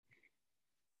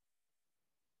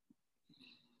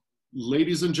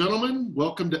Ladies and gentlemen,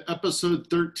 welcome to episode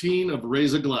 13 of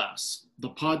Raise a Glass, the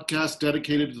podcast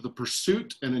dedicated to the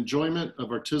pursuit and enjoyment of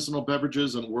artisanal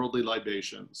beverages and worldly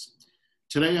libations.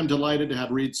 Today, I'm delighted to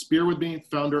have Reed Spear with me,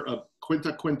 founder of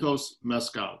Cuenta Cuentos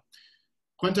Mezcal.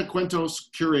 Cuenta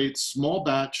Cuentos curates small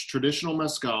batch traditional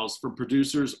mezcals from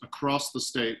producers across the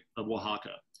state of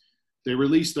Oaxaca. They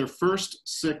released their first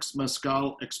 6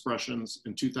 mezcal expressions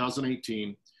in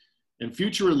 2018, and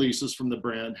future releases from the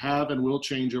brand have and will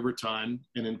change over time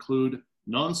and include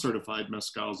non-certified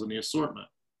mezcals in the assortment.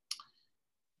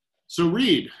 So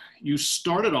Reed, you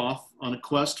started off on a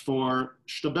quest for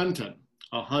Xtabentén,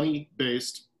 a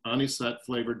honey-based,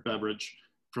 anisette-flavored beverage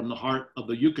from the heart of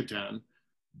the Yucatan,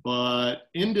 but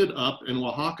ended up in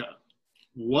Oaxaca.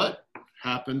 What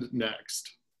happened next?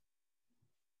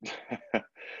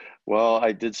 Well,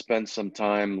 I did spend some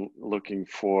time looking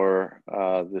for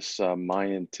this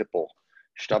Mayan tipple,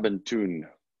 Xtabentún,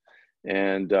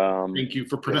 and Thank you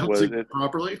for pronouncing it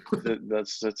properly.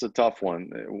 That's a tough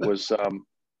one. It was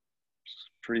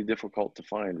pretty difficult to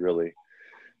find, really.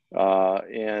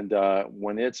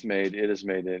 When it's made, it is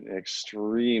made in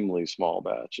extremely small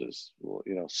batches,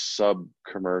 you know,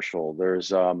 sub-commercial.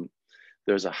 There's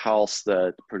a house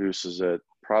that produces it.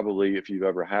 Probably, if you've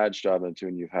ever had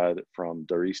Xtabentún, you've had it from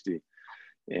Daristi,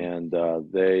 and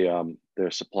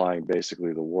they're supplying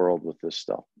basically the world with this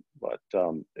stuff. But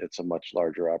it's a much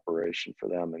larger operation for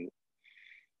them, and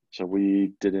so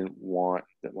we didn't want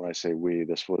that. When I say we,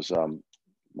 this was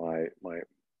my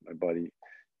buddy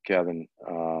Kevin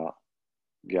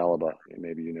Galaba.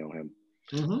 Maybe you know him.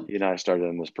 Mm-hmm. He and I started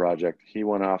in this project. He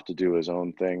went off to do his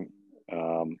own thing,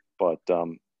 but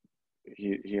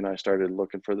he and I started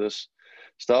looking for this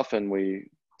stuff, and we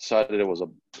decided it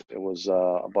was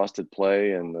a busted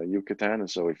play in the Yucatan, and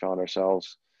so we found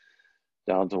ourselves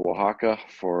down to Oaxaca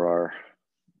for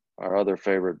our other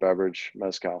favorite beverage,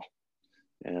 mezcal,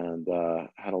 and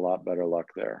had a lot better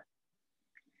luck there.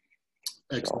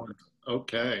 Excellent. So.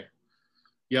 Okay.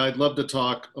 Yeah, I'd love to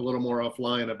talk a little more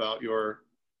offline about your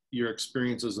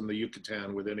experiences in the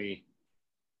Yucatan with any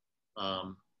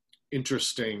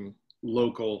interesting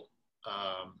local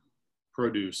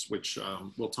produce, which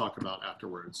we'll talk about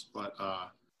afterwards. But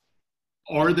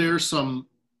are there some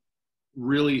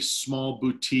really small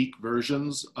boutique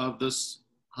versions of this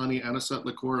honey anisette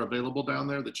liqueur available down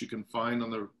there that you can find on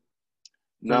the?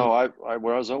 No,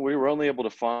 we were only able to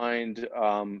find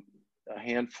a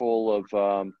handful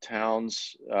of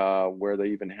towns where they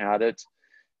even had it,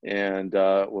 and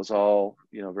it was all,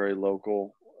 you know, very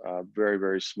local, very,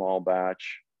 very small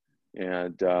batch,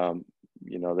 and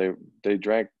you know, they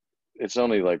drank. It's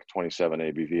only like 27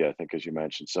 ABV, I think, as you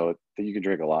mentioned. So you can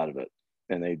drink a lot of it,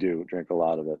 and they do drink a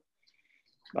lot of it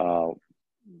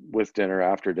with dinner,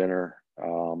 after dinner,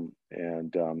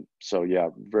 so yeah,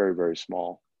 very, very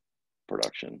small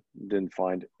production. Didn't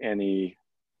find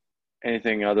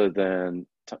anything other than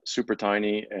super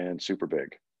tiny and super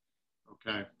big.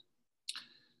 Okay.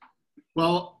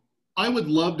 Well, I would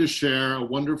love to share a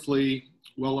wonderfully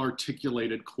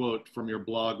well-articulated quote from your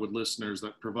blog with listeners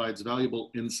that provides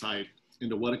valuable insight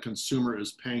into what a consumer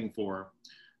is paying for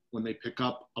when they pick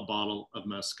up a bottle of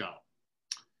mezcal.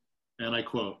 And I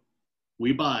quote,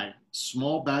 "We buy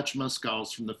small batch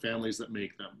mezcals from the families that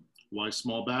make them. Why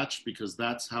small batch? Because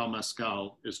that's how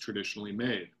mezcal is traditionally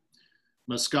made.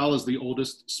 Mezcal is the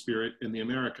oldest spirit in the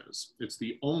Americas. It's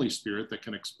the only spirit that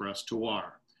can express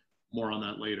terroir. More on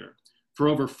that later. For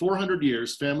over 400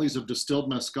 years, families have distilled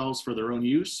mezcals for their own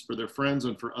use, for their friends,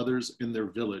 and for others in their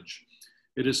village.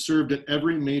 It is served at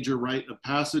every major rite of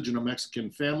passage in a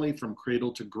Mexican family from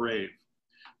cradle to grave.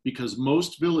 Because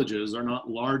most villages are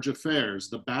not large affairs,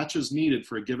 the batches needed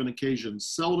for a given occasion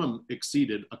seldom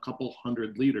exceeded a couple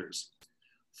hundred liters.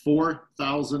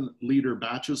 4,000 liter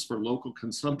batches for local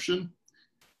consumption?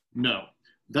 No,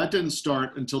 that didn't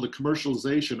start until the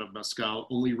commercialization of mezcal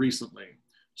only recently.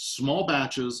 Small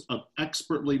batches of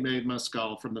expertly made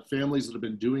mezcal from the families that have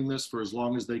been doing this for as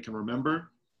long as they can remember,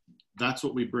 that's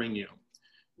what we bring you.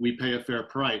 We pay a fair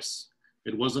price.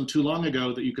 It wasn't too long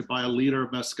ago that you could buy a liter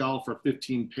of mezcal for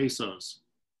 15 pesos.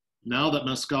 Now that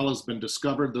mezcal has been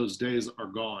discovered, those days are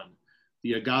gone.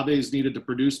 The agaves needed to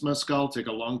produce mezcal take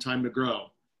a long time to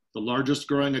grow. The largest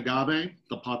growing agave,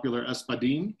 the popular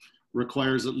espadín,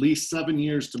 requires at least 7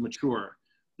 years to mature.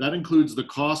 That includes the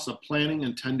costs of planting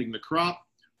and tending the crop,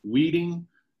 weeding,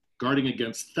 guarding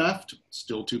against theft,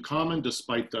 still too common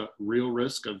despite the real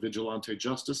risk of vigilante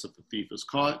justice if the thief is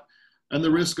caught, and the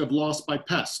risk of loss by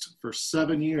pest for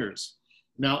 7 years.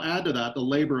 Now add to that the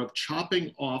labor of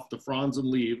chopping off the fronds and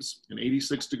leaves in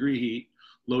 86-degree heat,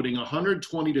 loading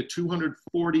 120 to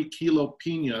 240 kilo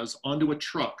piñas onto a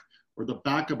truck or the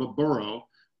back of a burro,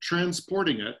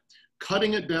 transporting it,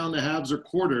 cutting it down to halves or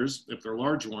quarters, if they're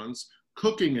large ones,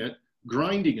 cooking it,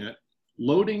 grinding it,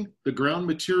 loading the ground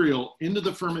material into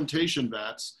the fermentation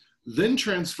vats, then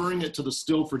transferring it to the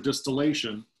still for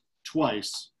distillation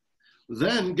twice,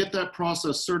 then get that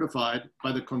process certified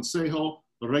by the Consejo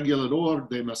Regulador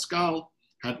de Mezcal,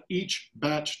 have each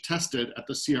batch tested at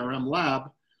the CRM lab,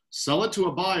 sell it to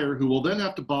a buyer who will then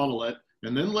have to bottle it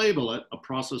and then label it, a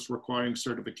process requiring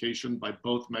certification by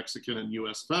both Mexican and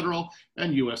US federal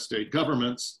and US state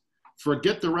governments.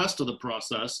 Forget the rest of the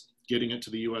process, getting it to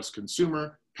the US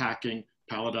consumer, packing,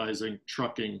 palletizing,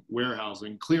 trucking,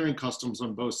 warehousing, clearing customs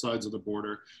on both sides of the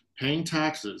border, paying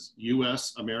taxes,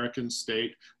 US, American,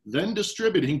 state, then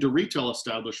distributing to retail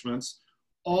establishments,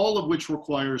 all of which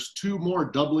requires 2 more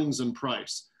doublings in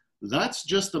price. That's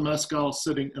just the mezcal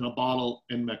sitting in a bottle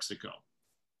in Mexico.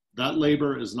 That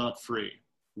labor is not free.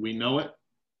 We know it.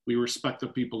 We respect the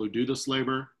people who do this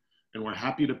labor, and we're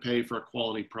happy to pay for a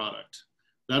quality product.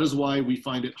 That is why we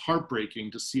find it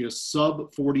heartbreaking to see a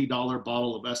sub $40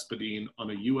 bottle of Espadin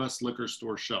on a US liquor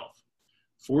store shelf.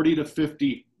 $40 to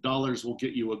 $50 will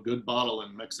get you a good bottle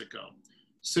in Mexico.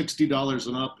 $60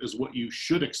 and up is what you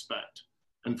should expect,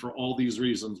 and for all these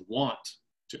reasons want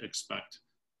to expect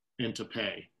and to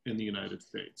pay in the United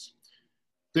States.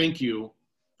 Thank you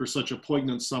for such a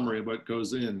poignant summary of what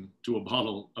goes into a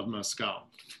bottle of mezcal.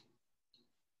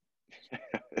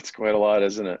 It's quite a lot,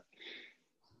 isn't it?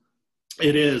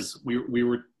 It is. We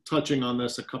were touching on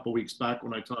this a couple weeks back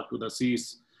when I talked with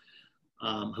Assis,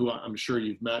 who I'm sure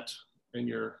you've met in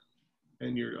your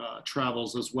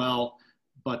travels as well.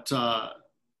 But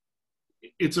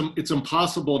it's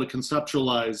impossible to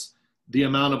conceptualize the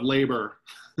amount of labor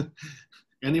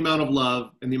and the amount of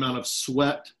love and the amount of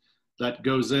sweat that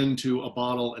goes into a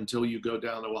bottle until you go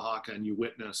down to Oaxaca and you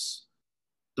witness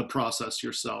the process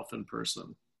yourself in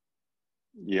person.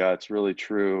 Yeah, it's really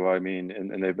true. I mean,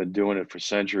 and they've been doing it for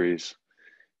centuries.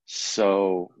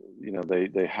 So, you know,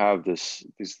 they have these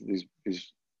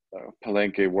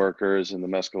Palenque workers and the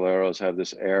mezcaleros have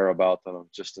this air about them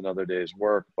of just another day's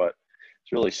work, but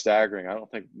it's really staggering. I don't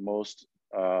think most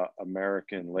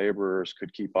American laborers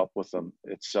could keep up with them.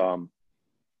 It's,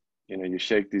 you know, you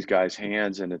shake these guys'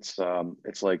 hands and it's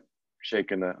like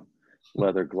shaking a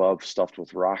leather glove stuffed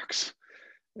with rocks.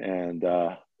 And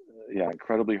yeah,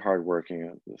 incredibly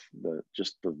hardworking.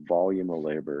 Just the volume of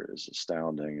labor is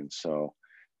astounding. And so,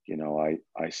 you know,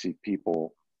 I see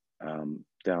people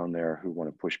down there who want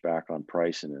to push back on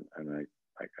price and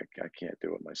I can't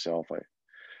do it myself.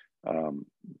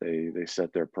 They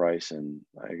set their price and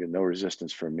I get no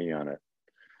resistance from me on it.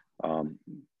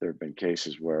 There have been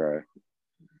cases where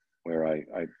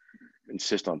I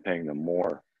insist on paying them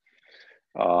more.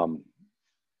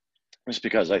 Just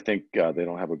because I think they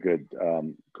don't have a good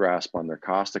grasp on their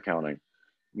cost accounting.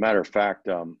 Matter of fact,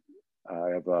 I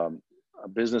have a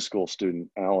business school student,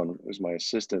 Alan, who's my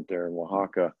assistant there in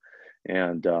Oaxaca,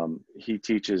 and he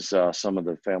teaches some of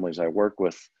the families I work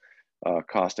with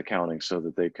cost accounting so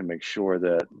that they can make sure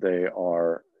that they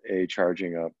are A,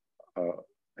 charging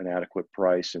an adequate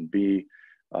price, and B,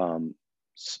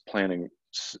 planning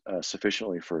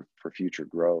sufficiently for future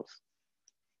growth.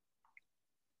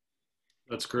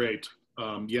 That's great.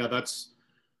 Yeah, that's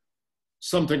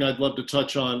something I'd love to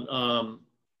touch on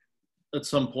at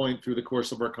some point through the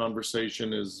course of our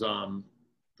conversation is,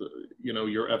 you know,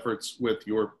 your efforts with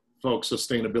your folks'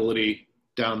 sustainability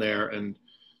down there and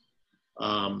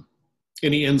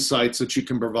any insights that you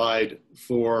can provide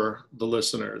for the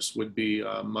listeners would be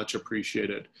much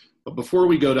appreciated. But before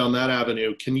we go down that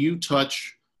avenue, can you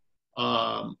touch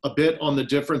a bit on the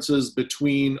differences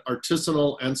between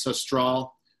artisanal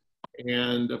ancestral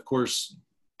and of course,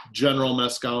 general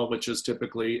mezcal, which is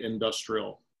typically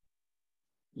industrial?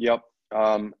 Yep.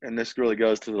 And this really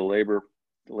goes to the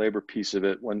labor piece of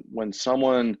it. When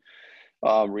someone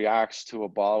reacts to a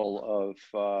bottle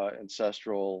of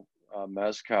ancestral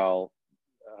mezcal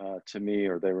to me,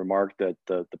 or they remark that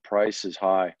the price is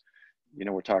high, you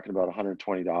know, we're talking about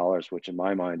 $120, which in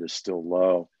my mind is still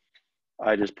low.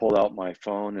 I just pulled out my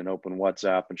phone and opened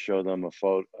WhatsApp and show them a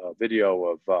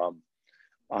video of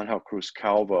Angel Cruz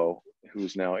Calvo,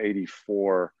 who's now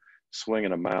 84,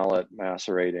 swinging a mallet,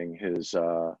 macerating his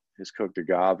cooked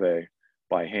agave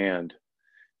by hand.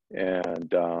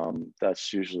 And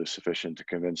that's usually sufficient to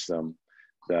convince them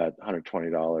that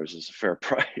 $120 is a fair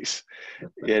price.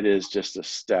 It is just a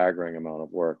staggering amount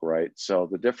of work, right? So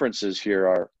the differences here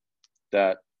are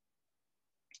that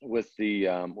with the,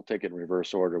 we'll take it in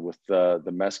reverse order, with the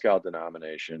mezcal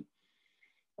denomination,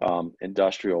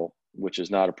 industrial, which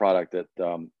is not a product that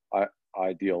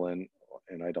I deal in,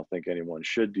 and I don't think anyone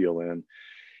should deal in,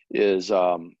 is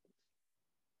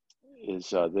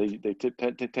is they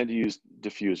tend to use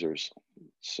diffusers.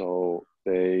 So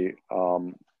they,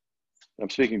 I'm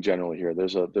speaking generally here.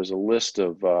 There's a list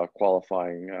of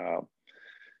qualifying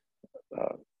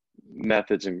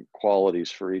methods and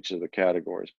qualities for each of the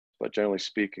categories. But generally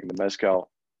speaking, the mezcal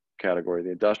category,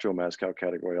 the industrial mezcal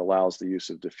category, allows the use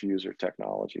of diffuser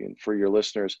technology. And for your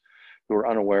listeners who are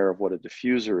unaware of what a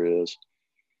diffuser is,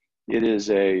 it is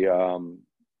a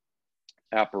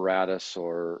apparatus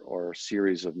or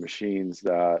series of machines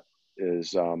that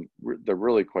is they're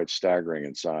really quite staggering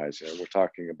in size. We're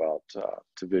talking about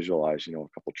to visualize, a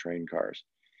couple train cars.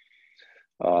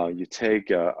 You take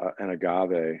an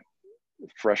agave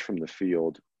fresh from the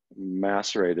field,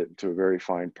 macerate it into very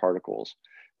fine particles.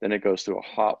 Then it goes through a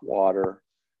hot water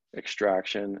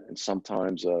extraction and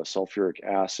sometimes a sulfuric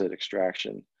acid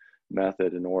extraction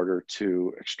method in order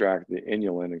to extract the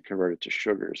inulin and convert it to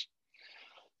sugars.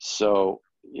 So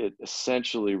it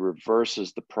essentially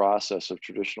reverses the process of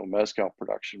traditional mezcal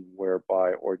production,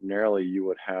 whereby ordinarily you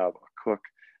would have a cook,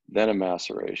 then a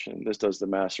maceration. This does the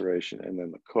maceration and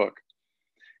then the cook.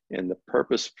 And the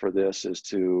purpose for this is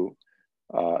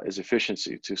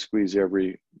efficiency, to squeeze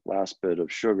every last bit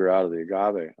of sugar out of the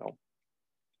agave.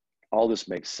 All this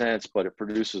makes sense, but it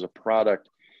produces a product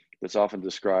that's often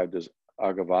described as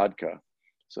agavodka.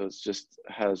 So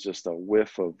has just a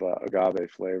whiff of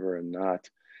agave flavor and not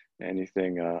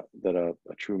anything that a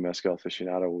true mezcal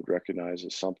aficionado would recognize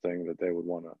as something that they would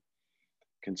want to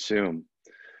consume.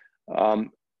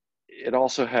 It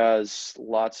also has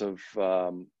lots of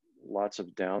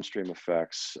downstream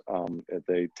effects.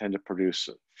 They tend to produce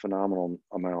a phenomenal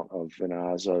amount of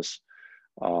vinazas,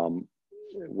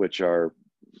 which are,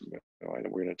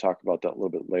 we're going to talk about that a little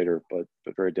bit later, but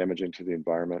very damaging to the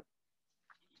environment.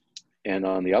 And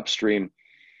on the upstream,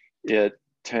 it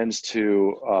tends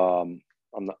to,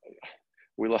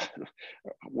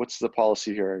 what's the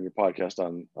policy here in your podcast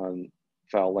on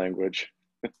foul language?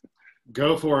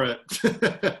 Go for it.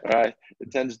 All right.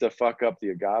 It tends to fuck up the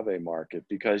agave market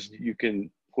because you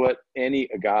can put any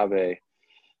agave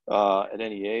at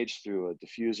any age through a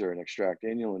diffuser and extract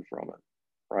inulin from it,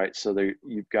 right? So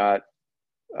you've got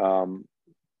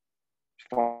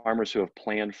farmers who have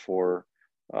planned for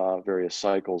various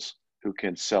cycles who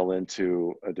can sell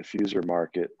into a diffuser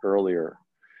market earlier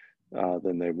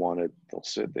than they wanted.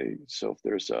 So if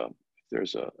there's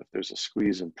a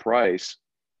squeeze in price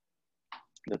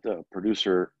that the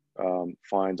producer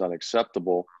finds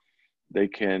unacceptable, they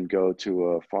can go to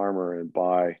a farmer and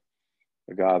buy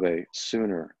agave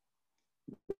sooner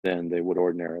than they would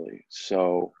ordinarily.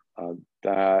 So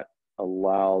that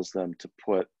allows them to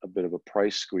put a bit of a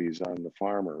price squeeze on the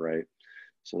farmer, right?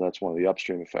 So that's one of the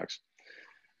upstream effects.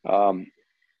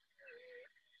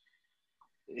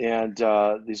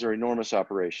 These are enormous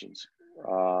operations,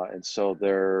 and so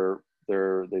they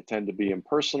tend to be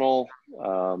impersonal.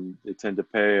 They tend to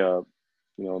pay a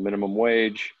minimum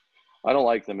wage. I don't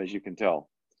like them, as you can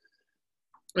tell.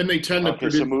 And they tend to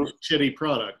produce a shitty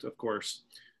product, of course.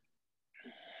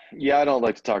 Yeah, I don't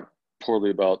like to talk poorly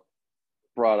about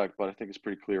product, but I think it's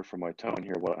pretty clear from my tone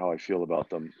here how I feel about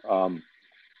them.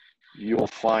 You'll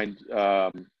find,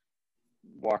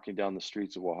 walking down the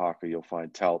streets of Oaxaca, you'll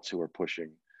find touts who are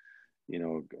pushing,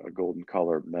 a golden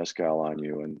color mezcal on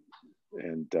you,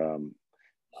 and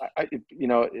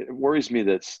it worries me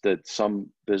that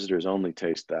some visitors only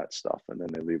taste that stuff and then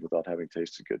they leave without having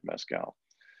tasted good mezcal.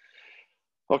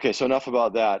 Okay, so enough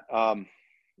about that.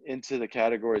 Into the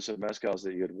categories of mezcals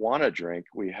that you'd want to drink,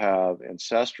 we have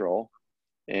ancestral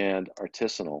and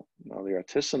artisanal. Now, the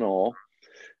artisanal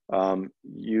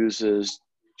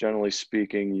generally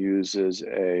speaking, uses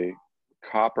a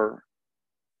copper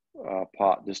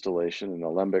pot distillation, an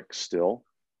alembic still.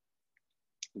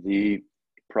 The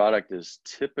product is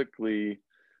typically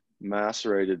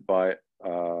macerated by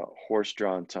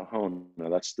horse-drawn Tahona. Now,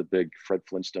 that's the big Fred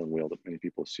Flintstone wheel that many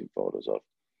people have seen photos of.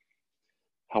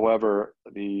 However,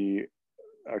 the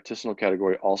artisanal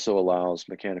category also allows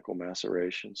mechanical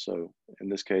maceration. So in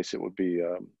this case, it would be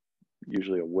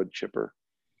usually a wood chipper.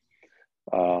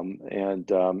 The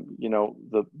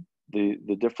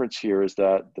difference here is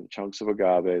that the chunks of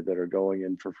agave that are going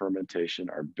in for fermentation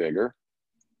are bigger.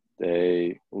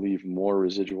 They leave more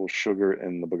residual sugar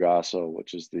in the bagasso,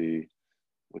 which is the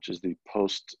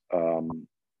post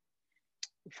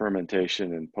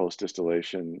fermentation and post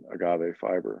distillation agave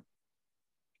fiber.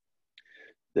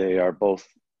 They are both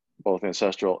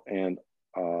ancestral and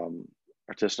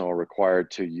artisanal are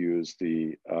required to use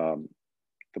the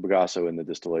bagasso in the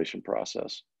distillation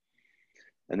process.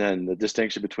 And then the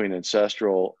distinction between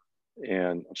artisanal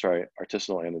and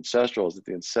ancestral is that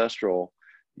the ancestral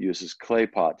uses clay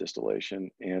pot distillation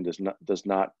and does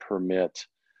not permit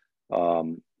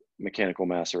mechanical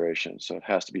maceration. So it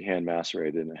has to be hand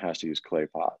macerated and it has to use clay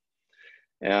pot.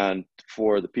 And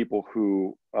for the people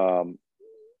who are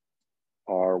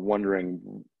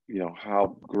wondering,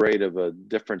 how great of a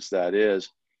difference that is,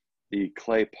 the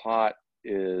clay pot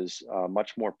is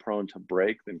much more prone to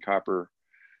break than copper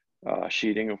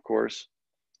sheeting, of course.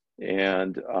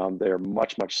 And they're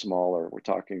much, much smaller. We're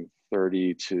talking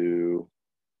 30 to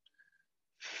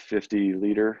 50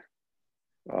 liter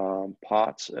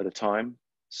pots at a time.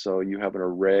 So you have an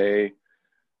array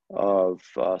of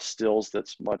stills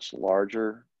that's much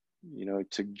larger.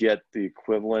 To get the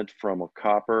equivalent from a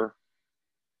copper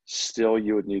still,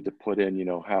 you would need to put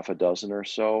in, half a dozen or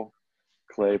so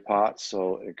clay pots.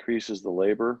 So it increases the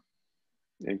labor,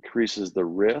 increases the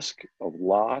risk of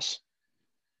loss.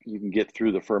 You can get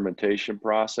through the fermentation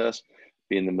process,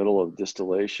 be in the middle of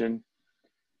distillation,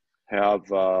 have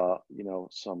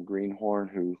some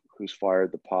greenhorn who's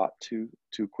fired the pot too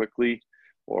quickly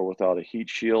or without a heat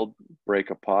shield,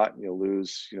 break a pot and you'll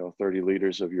lose 30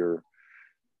 liters of your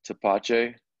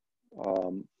tepache.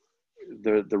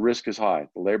 The risk is high,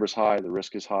 the labor's high, the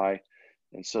risk is high,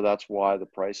 and so that's why the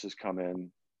prices come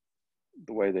in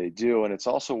the way they do. And it's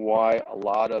also why a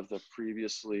lot of the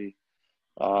previously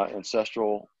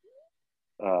ancestral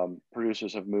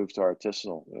producers have moved to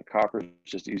artisanal. Copper is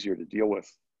just easier to deal with.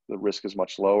 The risk is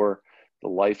much lower. The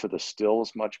life of the still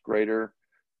is much greater.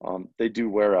 They do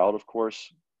wear out, of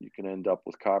course. You can end up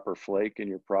with copper flake in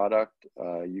your product.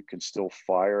 You can still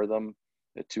fire them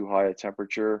at too high a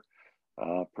temperature,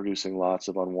 producing lots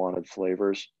of unwanted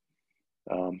flavors.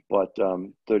 But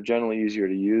they're generally easier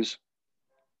to use.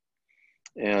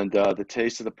 And the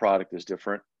taste of the product is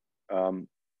different. And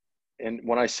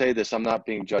when I say this, I'm not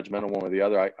being judgmental one or the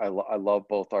other. I love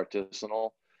both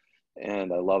artisanal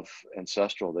and I love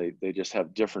ancestral. They just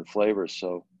have different flavors.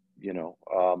 So,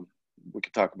 we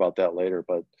could talk about that later,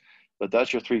 but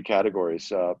that's your three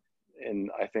categories.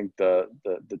 And I think the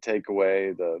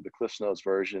takeaway, the CliffsNotes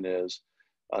version is,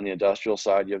 on the industrial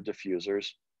side, you have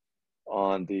diffusers.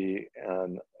 On the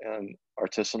and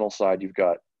artisanal side, you've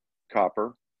got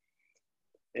copper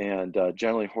and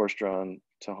generally horse-drawn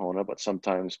Tahona, but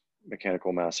sometimes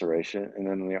mechanical maceration. And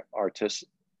then on the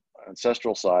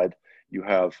ancestral side, you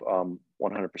have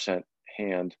 100%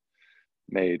 hand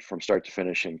made from start to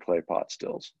finish in clay pot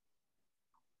stills.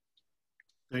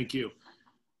 Thank you.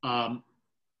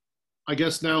 I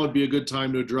guess now would be a good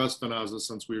time to address Vinaza,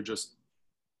 since we were just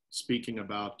speaking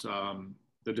about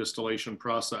the distillation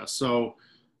process. So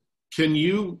can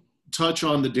you touch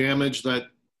on the damage that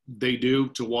they do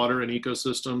to water and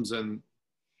ecosystems and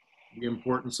the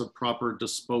importance of proper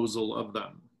disposal of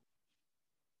them?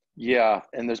 Yeah,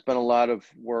 and there's been a lot of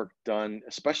work done,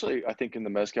 especially I think in the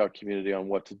mezcal community, on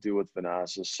what to do with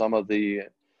vinazas. Some of the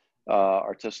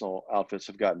artisanal outfits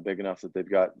have gotten big enough that they've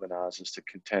got vinazas to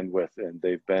contend with, and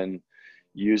they've been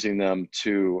using them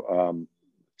to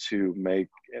make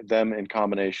them in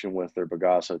combination with their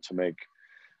bagasso to make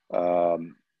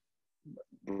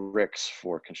bricks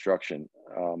for construction.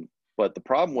 But the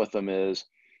problem with them is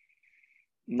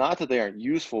not that they aren't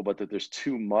useful, but that there's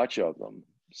too much of them.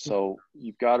 So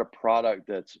you've got a product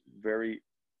that's very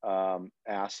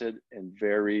acid and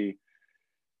very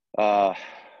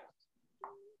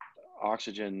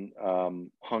oxygen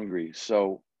hungry.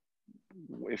 So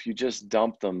if you just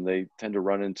dump them, they tend to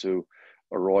run into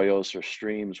arroyos or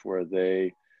streams where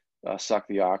they suck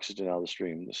the oxygen out of the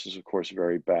stream. This is, of course,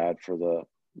 very bad for the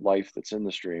life that's in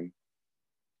the stream.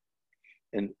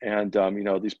 And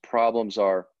these problems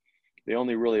they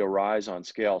only really arise on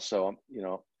scale. So,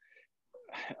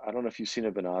 I don't know if you've seen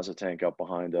a Vinaza tank up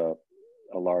behind a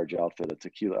large outfit, a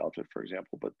tequila outfit, for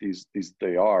example, but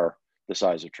they are the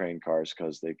size of train cars,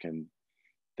 because they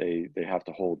have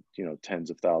to hold,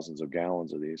 tens of thousands of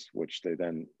gallons of these, which they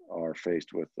then are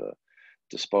faced with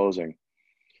disposing.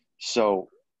 So,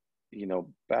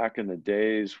 back in the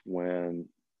days when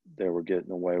they were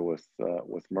getting away with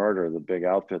murder, the big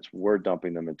outfits were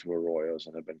dumping them into arroyos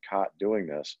and have been caught doing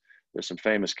this. There's some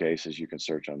famous cases you can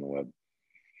search on the web,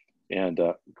 and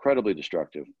incredibly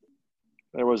destructive.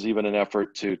 There was even an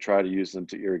effort to try to use them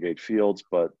to irrigate fields,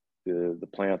 but the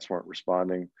plants weren't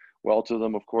responding well to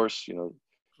them, of course.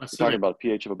 We're talking about a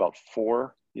pH of about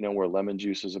 4, where lemon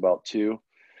juice is about 2,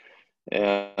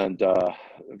 and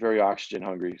very oxygen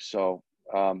hungry. So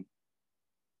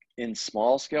in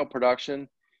small scale production,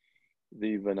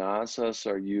 the vinazas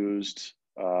are used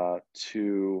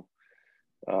to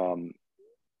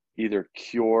either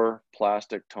cure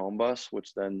plastic tombas,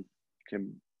 which then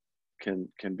can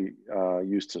be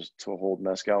used to hold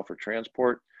mezcal for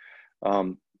transport.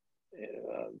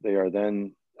 They are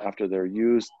then, after they're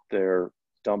used, they're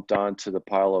dumped onto the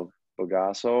pile of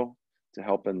bagasso to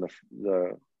help in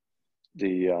the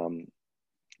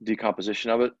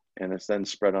decomposition of it, and it's then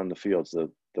spread on the fields.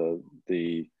 The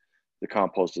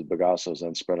composted bagasso is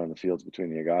then spread on the fields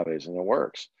between the agaves, and it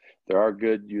works. There are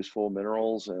good, useful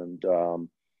minerals and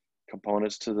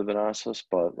components to the Vinasse,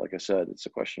 but like I said, it's a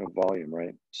question of volume,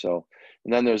 right? So,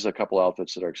 and then there's a couple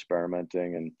outfits that are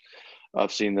experimenting, and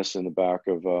I've seen this in the back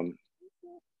of, I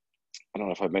don't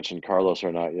know if I've mentioned Carlos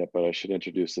or not yet, but I should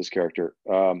introduce this character.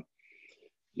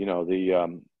 You know, he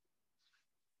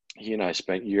and I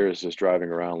spent years just driving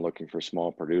around looking for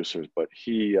small producers, but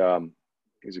he's a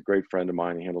great friend of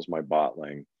mine. He handles my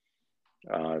bottling.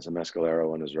 He's a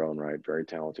mescalero in his own right, very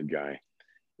talented guy.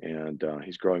 And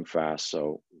he's growing fast,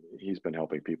 so he's been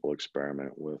helping people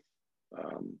experiment with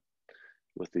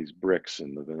these bricks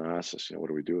and the Vinasses. You know, what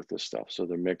do we do with this stuff? So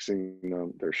they're mixing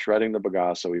them, they're shredding the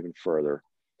bagasso even further.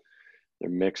 They're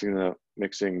mixing the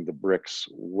bricks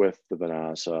with the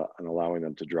Vinasse and allowing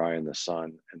them to dry in the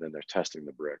sun, and then they're testing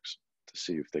the bricks to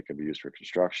see if they can be used for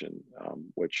construction,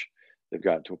 which they've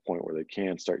gotten to a point where they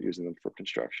can start using them for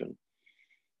construction.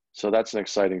 So that's an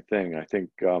exciting thing. I think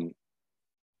the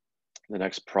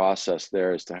next process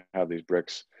there is to have these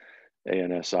bricks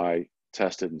ANSI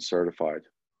tested and certified.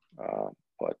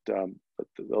 But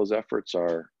those efforts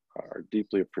are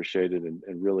deeply appreciated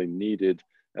and really needed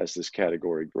as this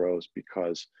category grows,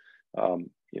 because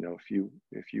you know, if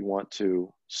you want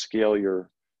to scale your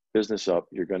business up,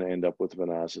 you're going to end up with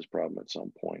Vinasse's problem at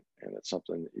some point, and it's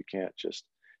something that you can't just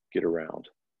get around.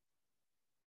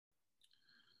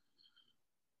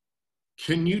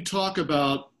 Can you talk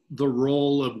about the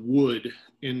role of wood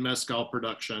in mezcal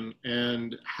production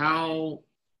and how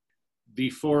the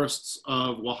forests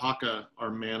of Oaxaca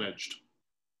are managed?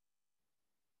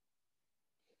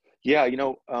 Yeah, you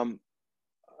know,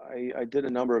 I did a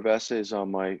number of essays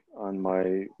on my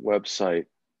website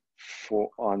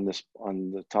on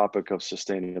the topic of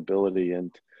sustainability,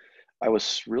 and I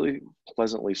was really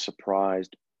pleasantly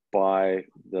surprised by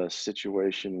the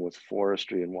situation with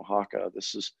forestry in Oaxaca.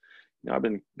 This is, you know, I've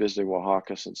been visiting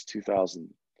Oaxaca since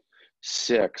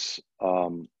 2006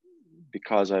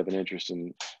 because I have an interest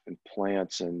in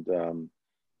plants, and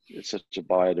it's such a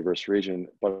biodiverse region.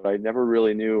 But I never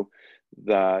really knew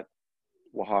that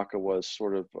Oaxaca was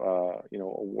sort of, you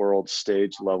know, a world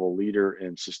stage level leader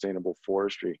in sustainable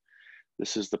forestry.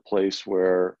 This is the place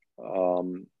where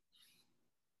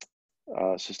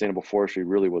sustainable forestry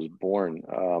really was born.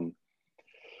 What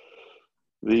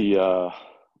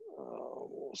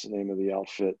was the name of the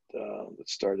outfit that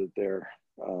started there?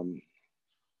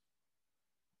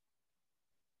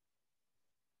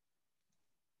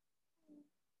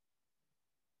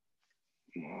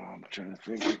 I'm trying to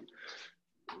think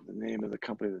the name of the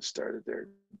company that started there.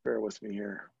 Bear with me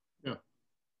here. Yeah.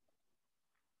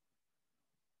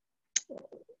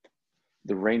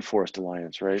 The Rainforest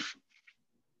Alliance, right?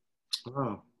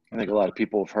 Oh. I think a lot of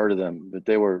people have heard of them, but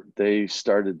they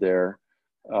started there.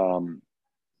 The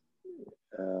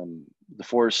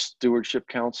Forest Stewardship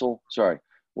Council,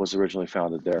 was originally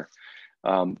founded there.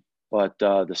 But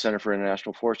the Center for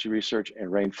International Forestry Research and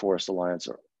Rainforest Alliance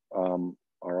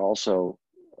are also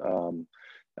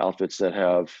outfits that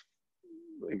have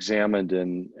examined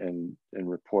and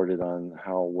reported on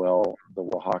how well the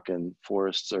Oaxacan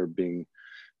forests are being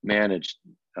managed.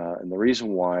 And the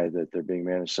reason why that they're being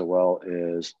managed so well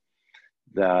is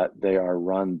that they are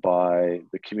run by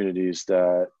the communities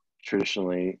that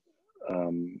traditionally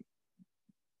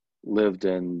lived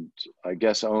and, I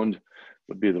guess, owned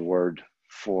would be the word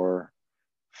for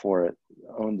it,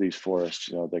 owned these forests.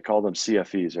 You know, they call them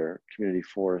CFEs, or community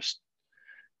forest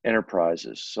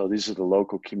enterprises. So these are the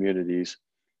local communities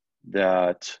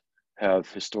that have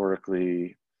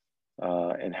historically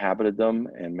inhabited them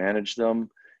and managed them,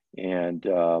 and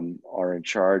are in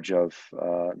charge of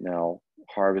now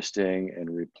harvesting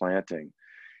and replanting.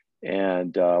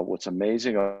 And what's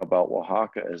amazing about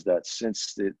Oaxaca is that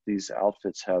since these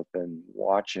outfits have been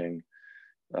watching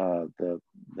the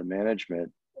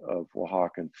management of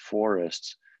Oaxacan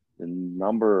forests, the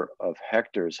number of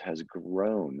hectares has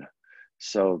grown.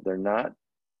 So they're not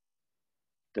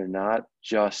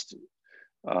just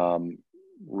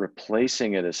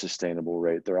replacing at a sustainable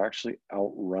rate, they're actually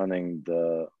outrunning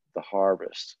the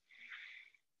harvest.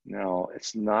 Now,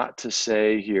 it's not to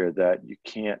say here that you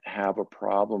can't have a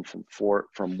problem from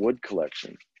wood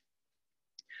collection,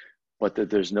 but that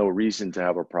there's no reason to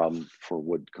have a problem for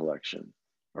wood collection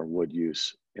or wood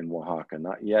use in Oaxaca,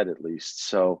 not yet at least.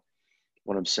 So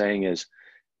what I'm saying is,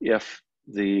 if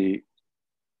the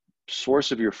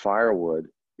source of your firewood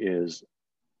is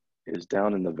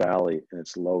down in the valley and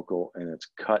it's local and it's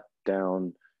cut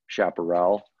down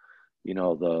chaparral, you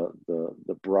know,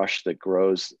 the brush that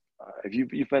grows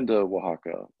you've been to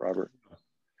Oaxaca, Robert?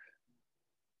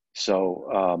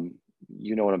 So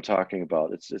you know what I'm talking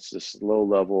about. It's this low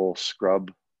level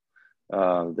scrub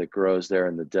that grows there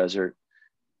in the desert.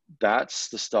 That's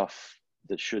the stuff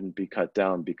that shouldn't be cut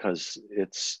down because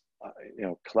it's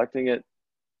collecting it,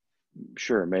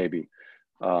 sure, maybe,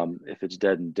 if it's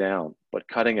dead and down, but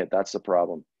cutting it, that's the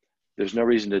problem. There's no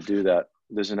reason to do that.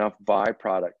 There's enough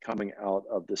byproduct coming out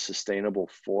of the sustainable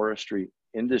forestry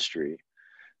industry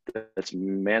that's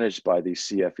managed by these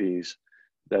CFEs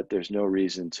that there's no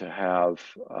reason to have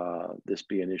this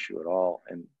be an issue at all.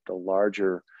 And the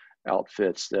larger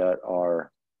outfits that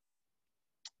are,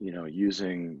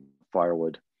 using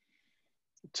firewood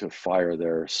to fire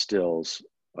their stills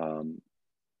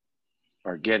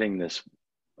are getting this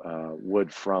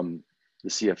wood from the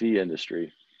CFE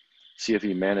industry,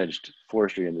 CFE managed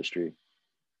forestry industry.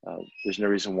 There's no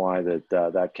reason why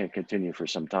that can't continue for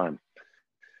some time.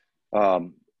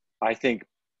 I think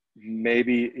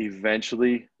maybe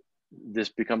eventually this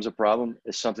becomes a problem.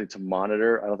 It's something to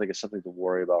monitor. I don't think it's something to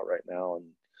worry about right now. And,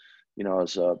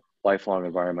 as a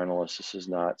lifelong environmentalist, this is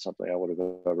not something I would have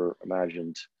ever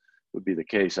imagined would be the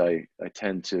case. I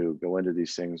tend to go into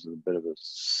these things with a bit of a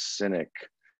cynic,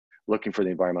 looking for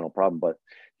the environmental problem, but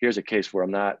here's a case where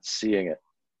I'm not seeing it.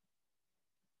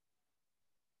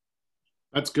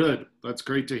 That's good. That's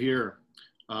great to hear.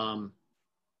 And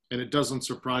it doesn't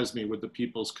surprise me with the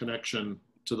people's connection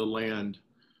to the land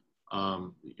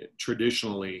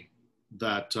traditionally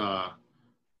that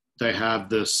they have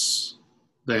this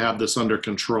under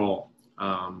control.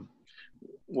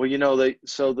 Well, the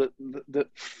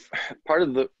part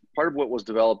of what was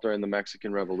developed during the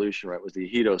Mexican Revolution, right, was the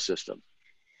ejido system.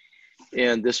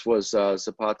 And this was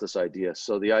Zapata's idea.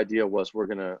 So the idea was we're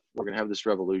gonna have this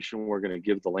revolution. We're gonna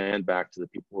give the land back to the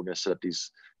people. We're gonna set up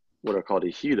these what are called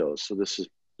ejidos. So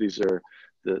these are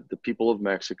the people of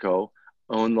Mexico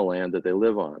own the land that they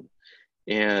live on,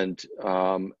 and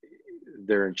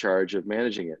they're in charge of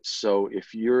managing it. So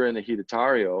if you're an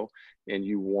ejidatario and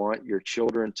you want your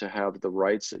children to have the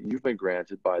rights that you've been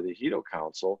granted by the ejido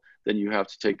council, then you have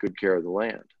to take good care of the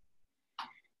land.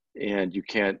 And you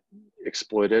can't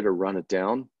exploit it or run it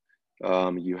down.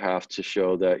 You have to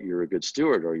show that you're a good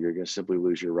steward, or you're going to simply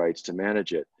lose your rights to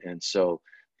manage it. And so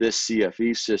this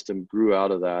CFE system grew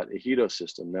out of that ejido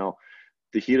system. Now,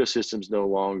 the ejido system is no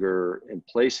longer in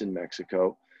place in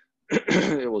Mexico.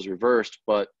 It was reversed,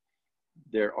 but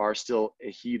there are still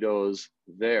ejidos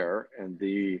there, and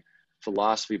the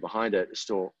philosophy behind it is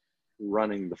still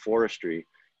running the forestry,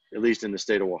 at least in the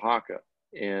state of Oaxaca.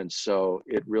 And so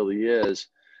it really is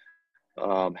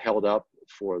held up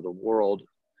for the world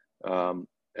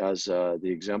as the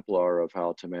exemplar of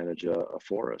how to manage a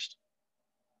forest.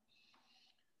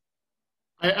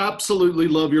 I absolutely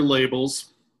love your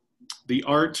labels, the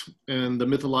art and the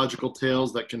mythological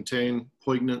tales that contain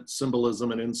poignant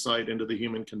symbolism and insight into the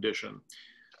human condition.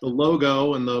 The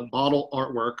logo and the bottle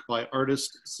artwork by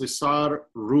artist Cesar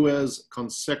Ruiz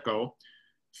Conseco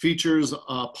features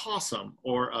a possum,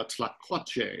 or a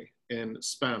tlacuache in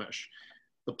Spanish.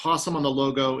 The possum on the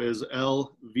logo is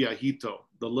El Viejito,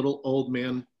 the little old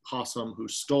man possum who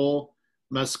stole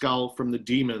mezcal from the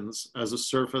demons as a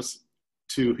service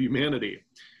to humanity.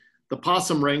 The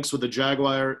possum ranks with the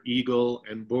jaguar, eagle,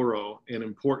 and burro in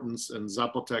importance in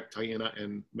Zapotec, Taíno,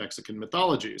 and Mexican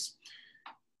mythologies.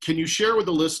 Can you share with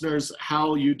the listeners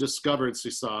how you discovered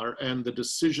Cesar and the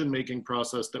decision-making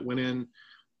process that went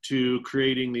into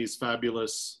creating these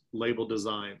fabulous label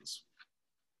designs?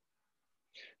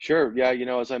 Sure. Yeah.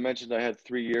 As I mentioned, I had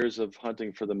 3 years of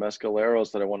hunting for the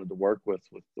mescaleros that I wanted to work with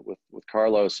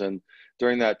Carlos. And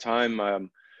during that time,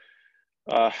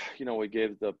 we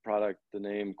gave the product the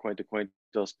name Cuenta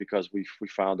Cuentos because we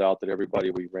found out that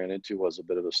everybody we ran into was a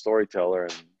bit of a storyteller.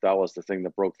 And that was the thing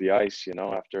that broke the ice,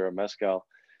 after a mezcal.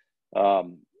 I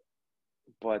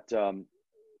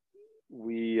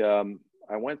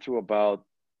went through about,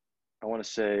 I want to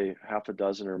say, half a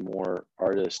dozen or more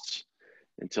artists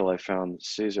until I found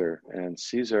Cesar. And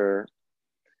Cesar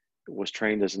was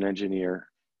trained as an engineer,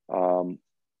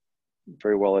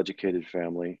 very well-educated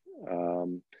family.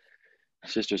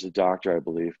 Sister's a doctor, I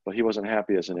believe, but he wasn't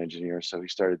happy as an engineer, so he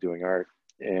started doing art.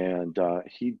 And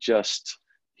he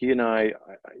and I,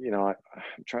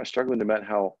 I'm struggling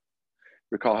to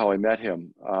recall how I met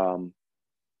him.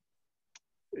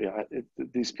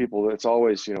 These people, it's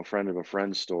always, friend of a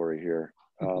friend story here.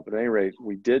 But at any rate,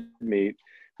 we did meet.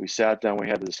 We sat down, we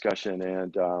had a discussion,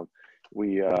 and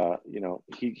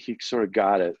he sort of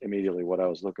got it immediately what I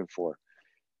was looking for.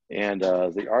 And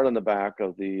the art on the back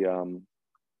of the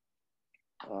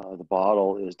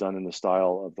bottle is done in the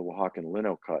style of the Oaxacan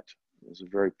lino cut. It's a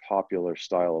very popular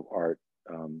style of art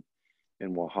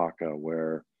in Oaxaca,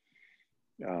 where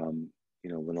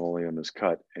linoleum is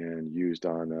cut and used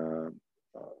on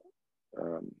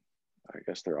I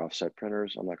guess they're offset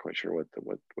printers. I'm not quite sure what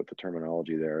the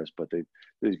terminology there is, but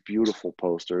these beautiful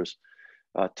posters,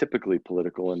 typically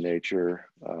political in nature.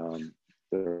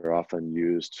 They're often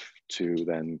used to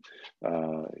then,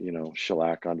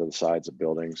 shellac onto the sides of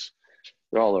buildings.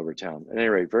 They're all over town. At any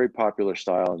rate, very popular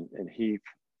style, and he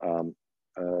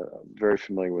very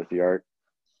familiar with the art.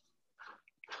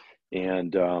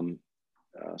 And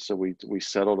so we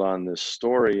settled on this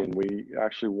story, and we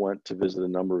actually went to visit a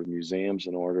number of museums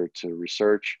in order to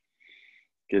research,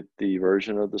 get the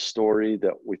version of the story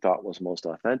that we thought was most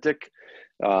authentic,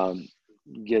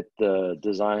 get the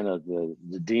design of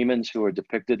the demons who are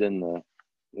depicted in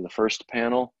the first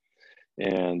panel.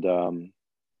 And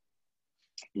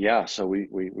so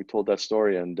we told that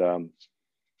story,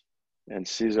 and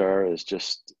Cesar is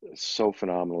just so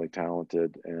phenomenally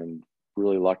talented, and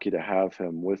really lucky to have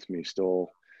him with me still,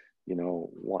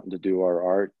 wanting to do our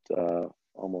art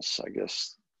almost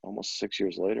 6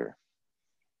 years later.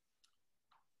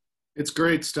 It's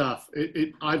great stuff.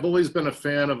 I've always been a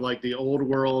fan of like the old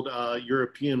world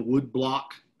European woodblock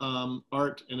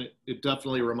art, and it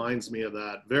definitely reminds me of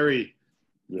that. Very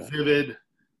vivid,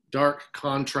 dark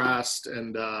contrast,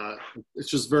 and it's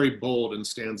just very bold and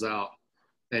stands out.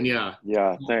 And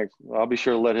thanks. I'll be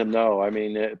sure to let him know. I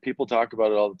mean, people talk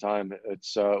about it all the time. It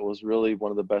was really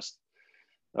one of the best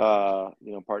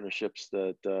partnerships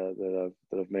that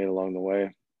I've made along the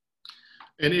way.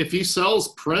 And if he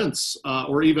sells prints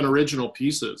or even original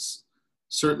pieces,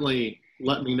 certainly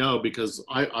let me know, because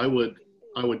I would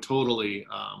totally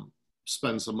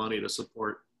spend some money to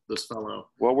support this fellow.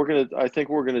 Well, I think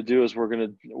what we're gonna do is we're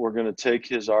gonna take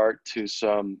his art to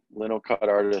some lino cut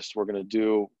artists. We're gonna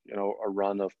do a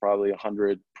run of probably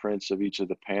 100 prints of each of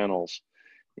the panels,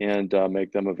 and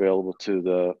make them available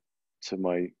to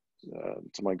my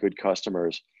good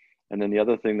customers. And then the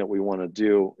other thing that we want to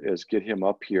do is get him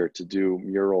up here to do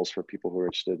murals for people who are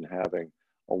interested in having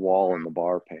a wall in the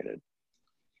bar painted.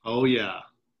 Oh yeah,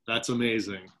 that's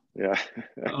amazing. Yeah.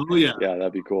 Oh yeah. Yeah,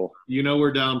 that'd be cool.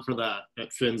 We're down for that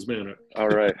at Finn's Manor. All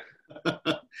right.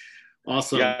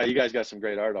 Awesome. Yeah, you guys got some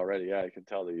great art already. Yeah, I can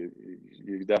tell that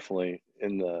you definitely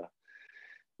in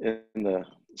the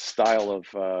style of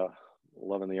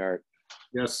loving the art.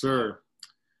 Yes, sir.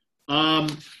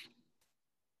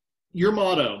 Your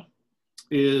motto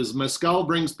is mezcal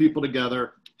brings people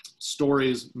together,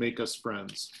 stories make us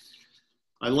friends.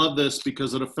 I love this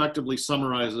because it effectively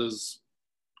summarizes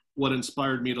what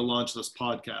inspired me to launch this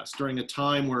podcast during a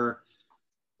time where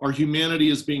our humanity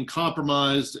is being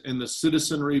compromised and the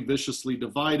citizenry viciously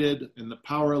divided, and the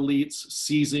power elites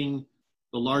seizing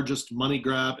the largest money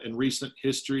grab in recent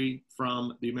history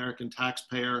from the American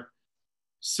taxpayer.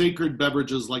 Sacred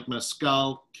beverages like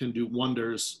mezcal can do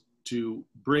wonders to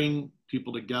bring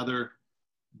people together,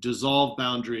 dissolve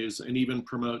boundaries, and even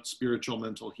promote spiritual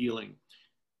mental healing.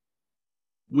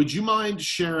 Would you mind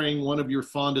sharing one of your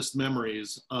fondest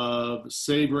memories of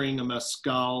savoring a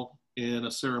mezcal in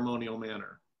a ceremonial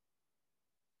manner?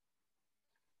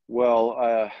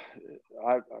 Well,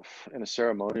 in a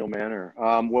ceremonial manner.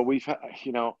 Well, we've had,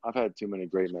 I've had too many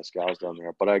great mezcals down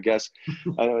there, but I guess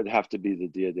it would have to be the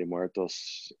Dia de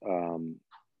Muertos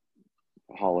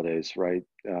holidays, right?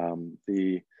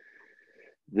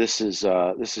 This is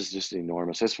just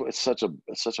enormous. It's such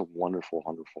a wonderful,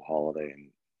 wonderful holiday,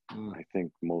 and I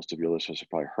think most of your listeners have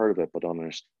probably heard of it, but don't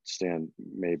understand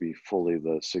maybe fully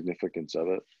the significance of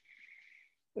it.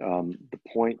 The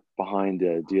point behind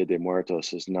Dia de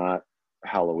Muertos is not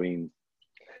Halloween.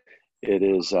 It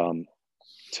is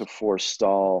to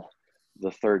forestall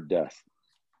the third death.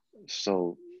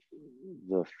 So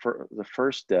the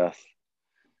first death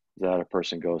that a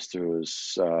person goes through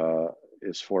is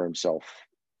for himself.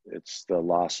 It's the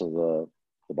loss of the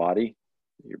body.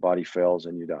 Your body fails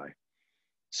and you die.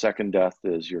 Second death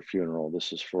is your funeral.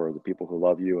 This is for the people who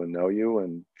love you and know you,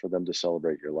 and for them to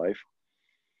celebrate your life.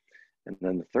 And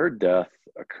then the third death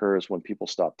occurs when people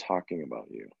stop talking about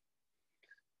you.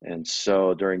 And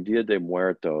so during Dia de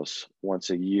Muertos, once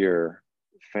a year,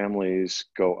 families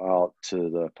go out to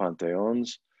the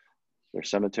panteons, their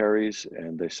cemeteries,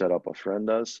 and they set up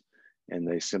ofrendas, and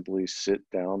they simply sit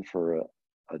down for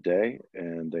a day,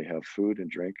 and they have food and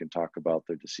drink and talk about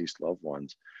their deceased loved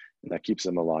ones. And that keeps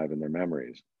them alive in their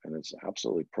memories. And it's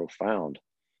absolutely profound.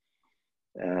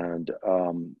 And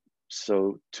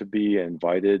so to be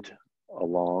invited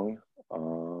along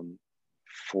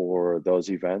for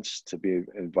those events, to be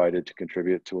invited to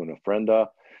contribute to an ofrenda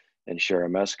and share a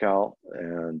mezcal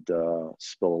and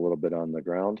spill a little bit on the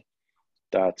ground,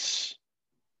 that's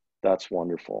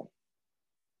wonderful.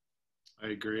 I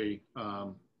agree.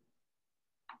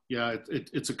 Yeah,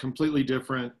 it's a completely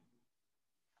different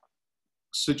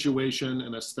situation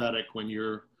and aesthetic when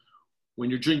you're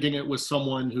drinking it with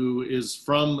someone who is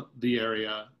from the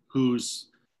area, whose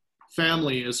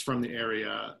family is from the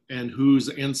area, and whose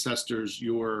ancestors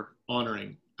you're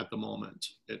honoring at the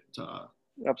moment.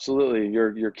 Absolutely,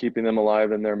 you're keeping them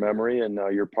alive in their memory, and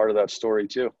you're part of that story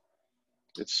too.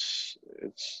 It's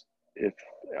if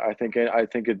I think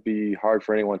it'd be hard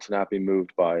for anyone to not be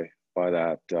moved by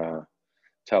that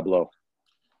tableau.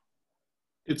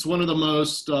 It's one of the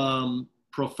most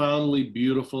profoundly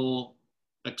beautiful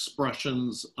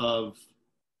expressions of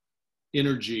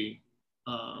energy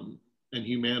and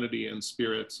humanity and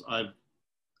spirits I've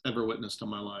ever witnessed in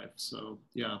my life. So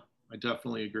yeah, I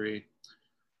definitely agree.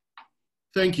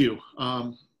 Thank you.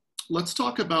 Let's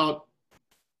talk about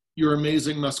your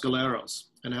amazing mescaleros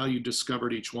and how you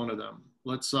discovered each one of them.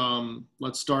 Let's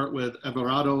start with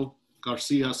Everardo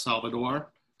Garcia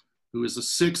Salvador, who is a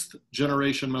 6th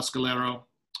generation mescalero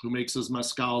who makes his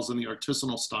mezcals in the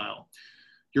artisanal style.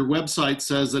 Your website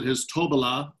says that his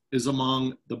Tobola is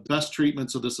among the best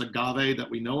treatments of this agave that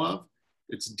we know of.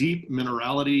 Its deep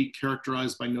minerality,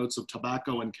 characterized by notes of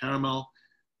tobacco and caramel,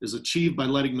 is achieved by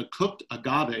letting the cooked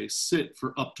agave sit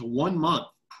for up to 1 month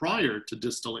prior to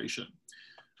distillation.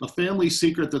 A family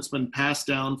secret that's been passed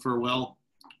down for, well,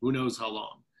 who knows how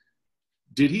long.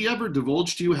 Did he ever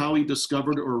divulge to you how he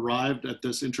discovered or arrived at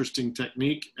this interesting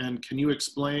technique? And can you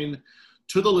explain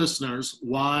to the listeners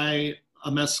why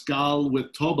a mezcal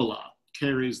with Tobola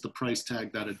carries the price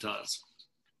tag that it does?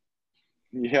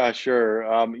 Yeah, sure.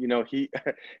 You know,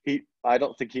 I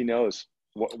don't think he knows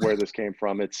where this came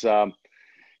from. It's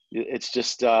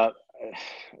just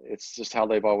how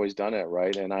they've always done it,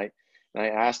 right? And I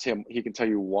asked him. He can tell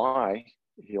you why.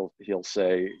 He'll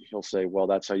say, well,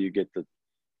 that's how you get the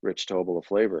rich Tobola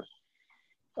flavor.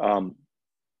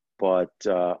 But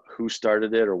who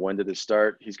started it or when did it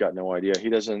start? He's got no idea. He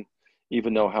doesn't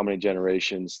even know how many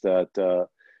generations that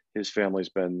his family's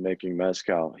been making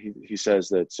mezcal. He says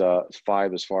that it's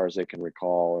 5 as far as they can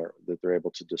recall, or that they're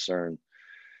able to discern.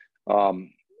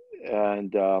 And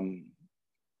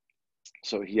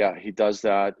so yeah, he does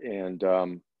that, and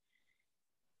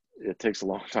it takes a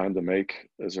long time to make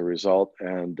as a result.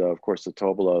 And of course, the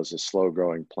Tobola is a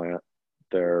slow-growing plant.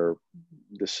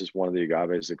 This is one of the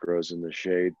agaves that grows in the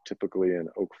shade, typically in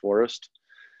oak forest,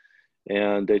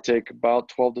 and they take about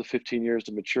 12 to 15 years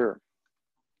to mature.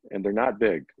 And they're not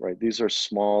big, right? These are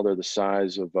small. They're the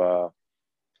size of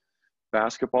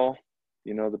basketball,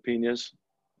 you know, the piñas.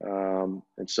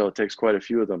 And so it takes quite a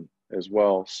few of them as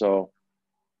well. So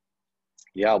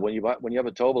yeah, when you have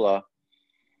a Tobola,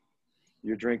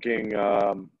 you're drinking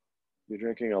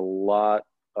a lot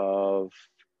of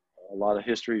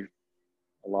history,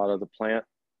 a lot of the plant,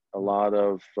 a lot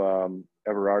of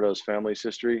Everardo's family's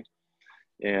history,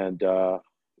 and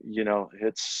you know,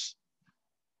 it's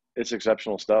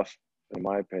exceptional stuff, in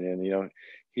my opinion. You know,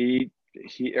 he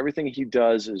everything he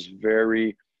does is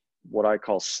very, what I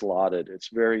call, slotted. It's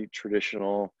very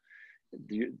traditional.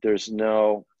 There's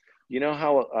no, you know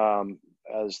how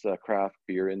as the craft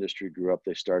beer industry grew up,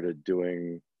 they started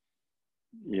doing,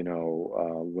 you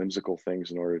know, whimsical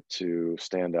things in order to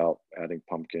stand out, adding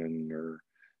pumpkin or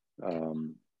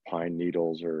pine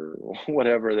needles or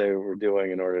whatever they were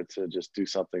doing in order to just do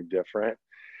something different.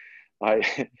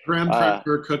 Graham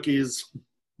cracker cookies.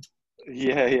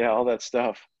 Yeah, all that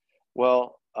stuff.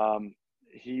 Well,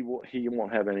 he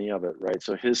won't have any of it, right?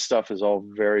 So his stuff is all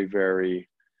very, very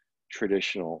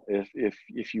traditional.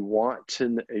 If you want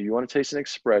to taste an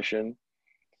expression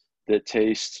that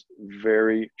tastes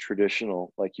very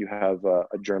traditional, like you have a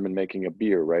German making a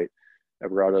beer, right?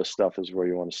 Everardo stuff is where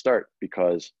you want to start,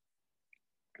 because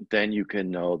then you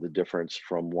can know the difference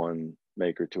from one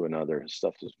maker to another. His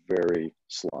stuff is very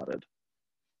slotted.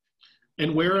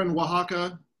 And where in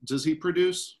Oaxaca does he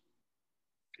produce?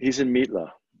 He's in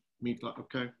Mitla. Mitla,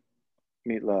 okay.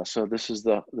 Mitla. So this is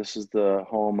the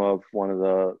home of one of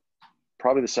the,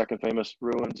 probably the second famous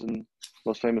ruins and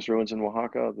most famous ruins in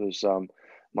Oaxaca. There's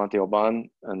Monte Alban,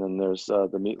 and then there's the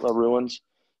Mitla ruins.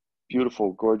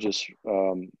 Beautiful, gorgeous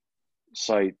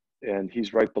site, and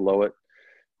he's right below it.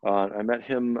 I met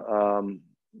him.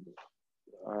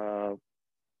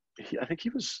 I think he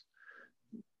was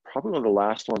probably one of the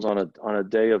last ones on a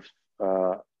day of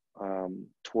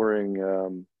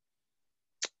touring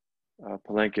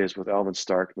Palenques with Alvin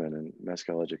Starkman and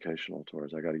Mezcal Educational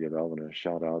Tours. I got to give Alvin a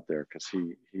shout out there, because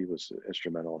he was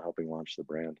instrumental in helping launch the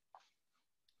brand.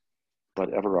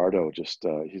 But Everardo, just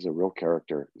he's a real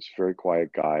character. He's a very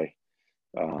quiet guy,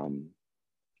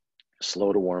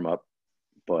 slow to warm up,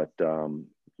 but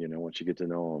you know, once you get to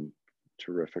know him,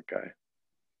 terrific guy.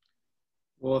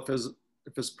 Well,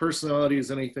 if his personality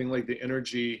is anything like the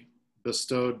energy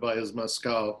bestowed by his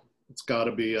mezcal, it's got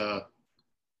to be a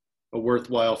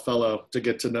worthwhile fellow to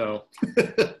get to know.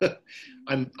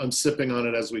 I'm sipping on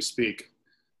it as we speak,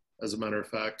 as a matter of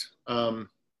fact.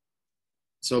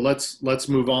 So let's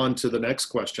move on to the next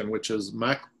question, which is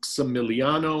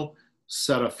Maximiliano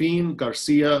Serafin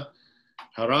Garcia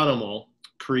Geronimo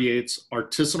creates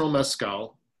artisanal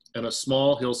mezcal in a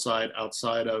small hillside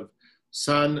outside of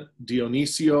San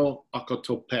Dionisio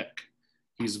Acotopec.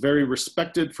 He's very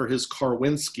respected for his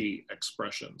Karwinski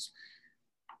expressions.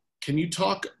 Can you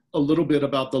talk a little bit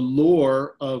about the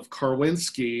lore of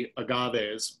Karwinski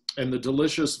agaves and the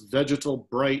delicious vegetal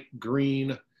bright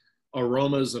green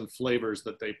aromas and flavors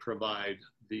that they provide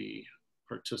the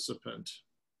participant?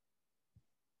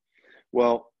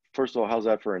 Well, first of all, how's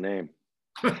that for a name?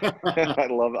 I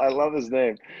love his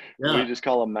name. Yeah. We just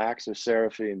call him Max or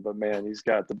Seraphine, but man, he's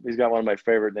got one of my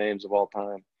favorite names of all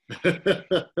time.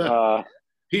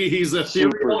 He's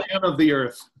ethereal and of the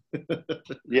earth.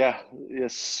 yeah,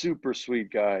 super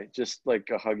sweet guy, just like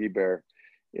a Huggy Bear,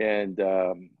 and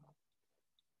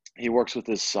he works with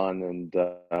his son,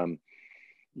 and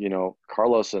you know,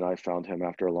 Carlos and I found him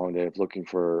after a long day of looking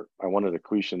for. I wanted a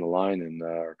quiche in the line, and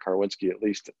Karwinski at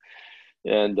least,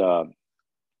 and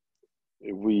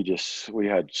we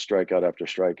had strikeout after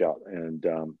strikeout, and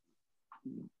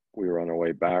we were on our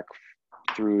way back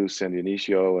through San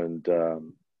Dionisio,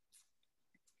 and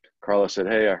Carlos said,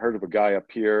 "Hey, I heard of a guy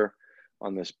up here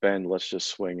on this bend. Let's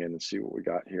just swing in and see what we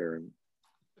got here." And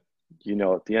you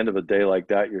know, at the end of a day like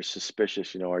that, you're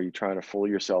suspicious. You know, are you trying to fool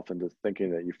yourself into thinking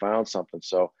that you found something?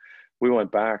 So we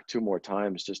went back 2 more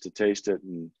times just to taste it,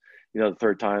 and you know, the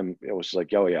third time it was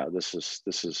like, oh yeah, this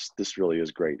really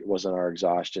is great. It wasn't our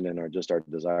exhaustion and our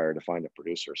desire to find a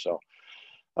producer. So,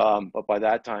 but by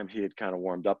that time he had kind of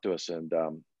warmed up to us, and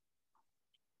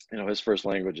you know, his first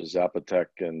language is Zapotec,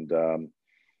 and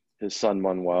his son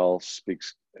Manuel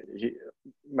speaks.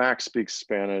 Max speaks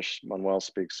Spanish. Manuel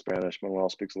speaks Spanish. Manuel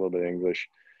speaks a little bit of English.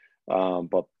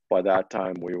 But by that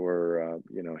time, we were,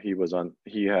 you know,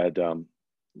 he had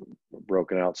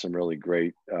broken out some really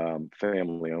great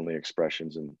family-only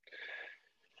expressions, and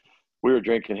we were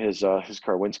drinking his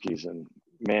Karwinskis. And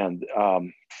man,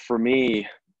 for me,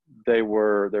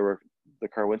 the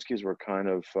Karwinskis were kind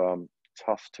of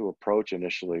tough to approach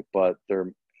initially, but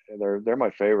they're my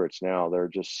favorites now. They're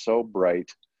just so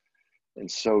bright and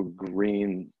so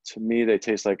green. To me, they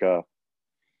taste like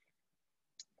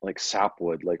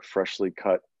sapwood, like freshly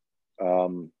cut.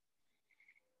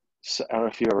 So I don't know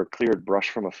if you ever cleared brush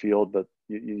from a field, but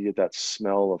you get that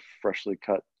smell of freshly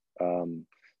cut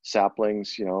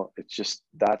saplings. You know, it's just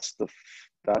that's the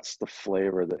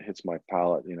flavor that hits my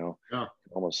palate. You know, Yeah. I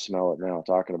can almost smell it now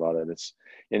talking about it. It's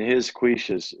in his quiche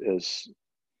is.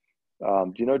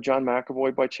 Do you know John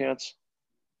McAvoy by chance?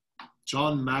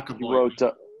 John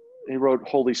McAvoy. He wrote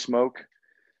Holy Smoke.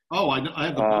 Oh, I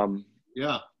have the book.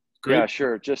 Yeah, great. Yeah,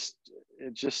 sure. Just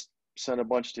sent a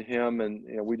bunch to him, and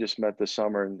you know, we just met this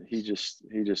summer, and he just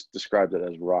described it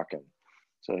as rocking.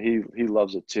 So he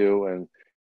loves it too, and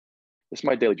it's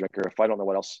my daily drinker. If I don't know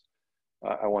what else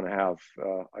I want to have,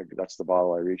 that's the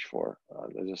bottle I reach for.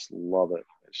 I just love it.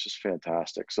 It's just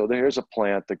fantastic. So there's a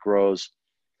plant that grows,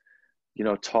 you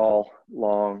know, tall,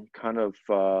 long, kind of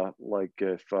like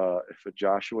if a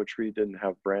Joshua tree didn't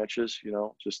have branches, you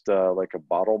know, just like a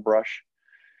bottle brush.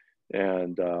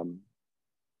 And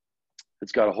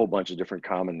it's got a whole bunch of different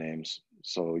common names.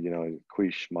 So, you know,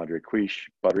 quiche, madre quiche,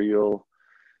 barril.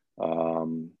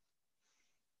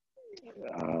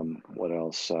 What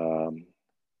else?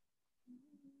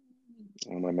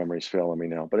 Well, my memory's failing me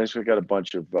now, but it's got a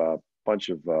bunch of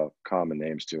common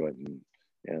names to it,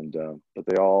 and but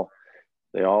they all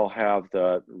have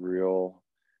that real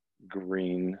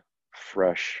green,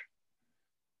 fresh,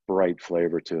 bright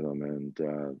flavor to them, and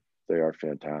they are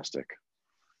fantastic.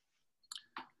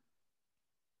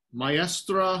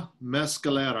 Maestra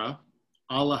Mezcalera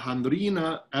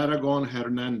Alejandrina Aragon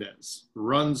Hernandez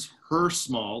runs her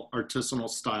small artisanal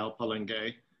style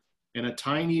palenque in a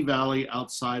tiny valley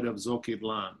outside of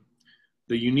Zoquitlan.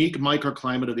 The unique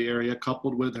microclimate of the area,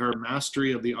 coupled with her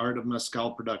mastery of the art of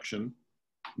mezcal production,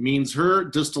 means her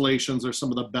distillations are some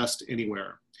of the best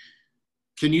anywhere.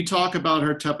 Can you talk about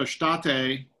her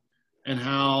Tepestate and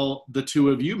how the two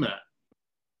of you met?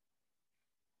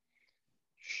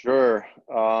 Sure.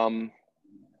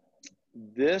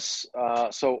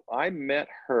 So I met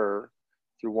her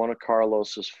through one of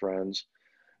Carlos's friends.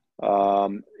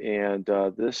 And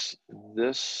this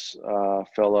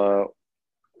fella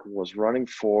was running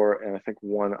for, and I think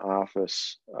one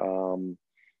office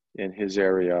in his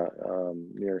area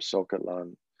near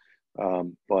Socotlan.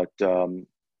 But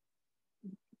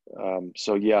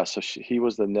So yeah, so he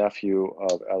was the nephew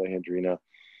of Alejandrina.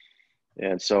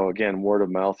 And so again, word of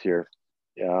mouth here,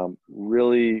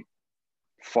 really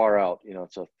far out, you know,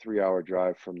 it's a 3-hour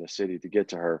drive from the city to get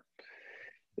to her.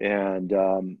 And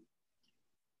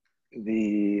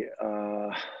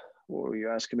what were you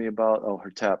asking me about? Oh,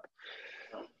 her tep.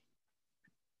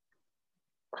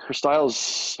 Her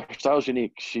style's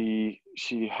unique. She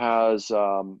has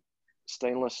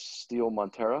stainless steel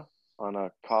Montera on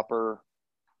a copper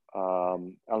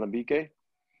alambique,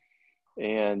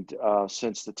 and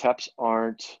since the teps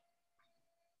aren't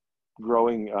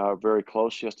growing very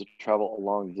close, she has to travel a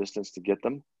long distance to get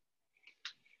them,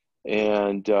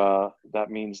 and that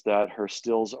means that her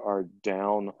stills are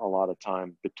down a lot of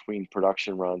time between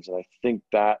production runs, and I think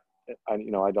that I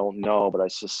don't know, but I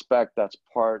suspect that's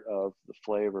part of the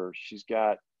flavor. She's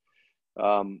got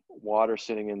water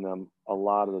sitting in them a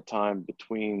lot of the time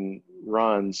between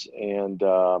runs, and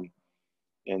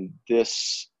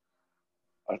this,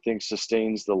 I think,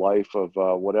 sustains the life of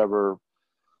whatever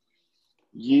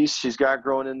yeast she's got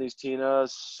growing in these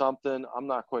tinas. Something, I'm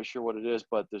not quite sure what it is,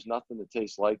 but there's nothing that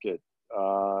tastes like it.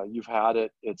 You've had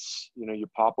it. It's, you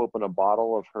pop open a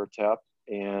bottle of her tep,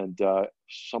 and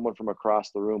someone from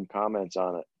across the room comments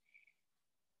on it.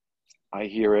 I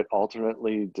hear it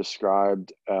alternately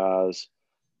described as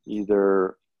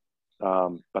either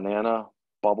banana,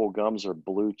 bubble gums, or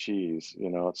blue cheese.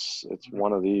 It's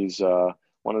one of these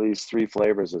 3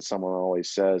 flavors that someone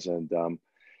always says, and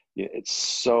it's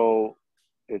so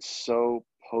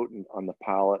potent on the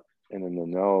palate and in the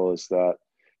nose that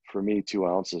for me 2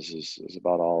 ounces is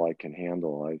about all I can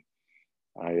handle.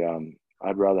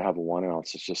 I'd rather have a 1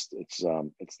 ounce. It's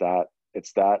that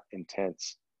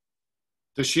intense.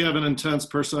 Does she have an intense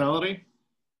personality?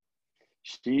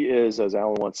 She is, as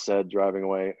Alan once said, driving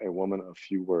away, a woman of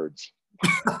few words.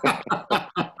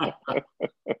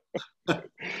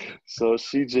 So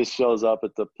she just shows up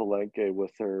at the Palenque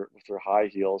with her high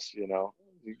heels. You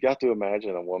got to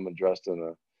imagine a woman dressed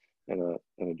in a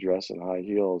dress and high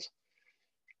heels,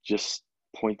 just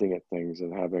pointing at things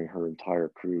and having her entire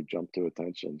crew jump to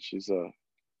attention. She's a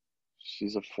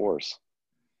force.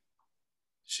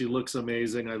 She looks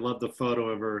amazing. I love the photo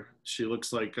of her. She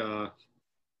looks like a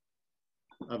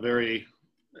very,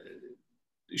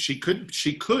 she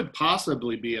could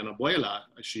possibly be an abuela.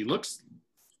 She looks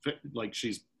like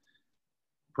she's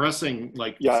pressing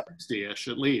like 60-ish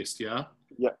at least. Yeah.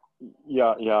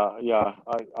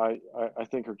 I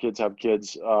think her kids have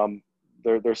kids.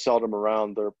 They're seldom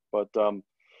around there, but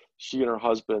she and her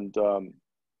husband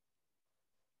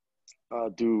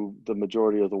do the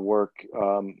majority of the work,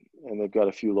 and they've got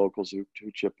a few locals who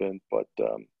chip in. But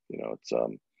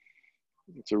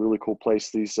it's a really cool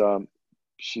place.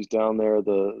 She's down there.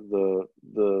 The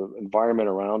environment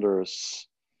around her is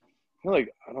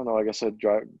like, I don't know. I guess I'd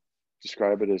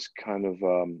describe it as kind of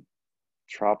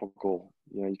tropical.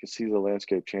 You can see the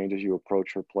landscape change as you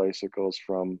approach her place. It goes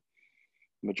from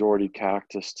majority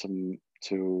cactus to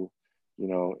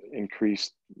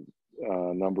increased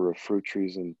number of fruit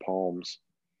trees and palms,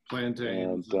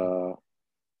 plantains, and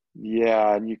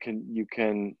and you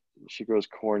can. She grows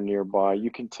corn nearby.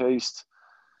 You can taste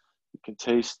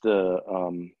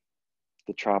the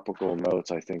tropical notes,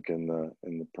 I think, in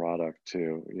the product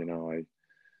too.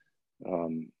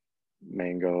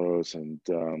 Mangoes and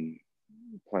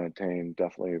plantain,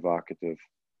 definitely evocative.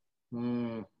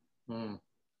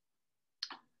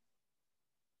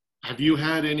 Have you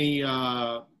had any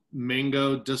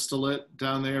mango distillate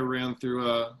down there ran through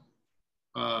a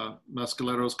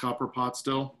Mescaleros copper pot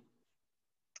still?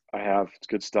 I have. It's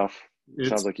good stuff.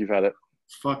 Sounds like you've had it.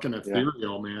 Fucking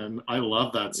ethereal, man. I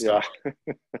love that stuff.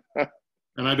 Yeah.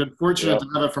 And I've been fortunate to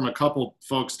have it from a couple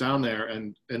folks down there,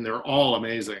 and they're all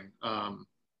amazing.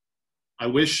 I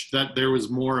wish that there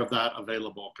was more of that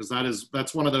available, because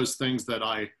that's one of those things that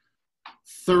I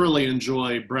thoroughly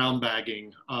enjoy brown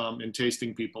bagging and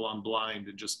tasting people on blind,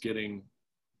 and just getting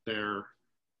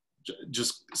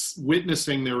just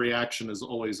witnessing their reaction is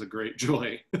always a great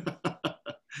joy.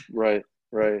 Right.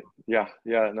 Yeah.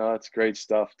 No, that's great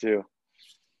stuff too.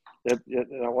 I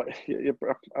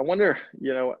wonder,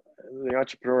 the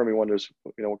entrepreneur in me wonders,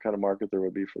 what kind of market there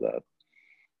would be for that.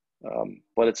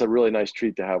 But it's a really nice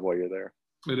treat to have while you're there.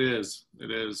 It is.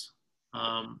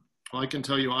 Well, I can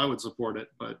tell you I would support it,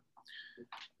 but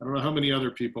I don't know how many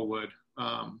other people would.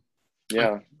 I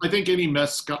think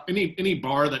any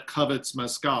bar that covets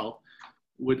mezcal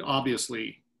would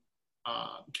obviously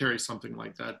carry something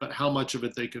like that, but how much of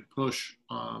it they could push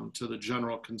to the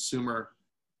general consumer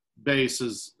base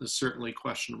is certainly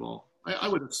questionable. I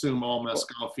would assume all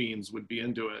mezcal fiends would be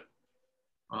into it.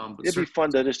 But It'd be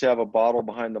fun to just have a bottle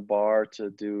behind the bar to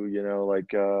do,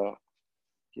 like, a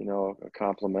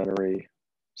complimentary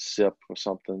sip or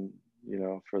something,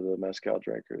 for the mezcal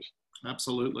drinkers.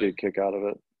 absolutely. Big kick out of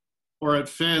it. Or at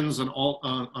Finn's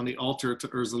on the altar to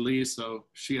Urzali, so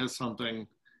she has something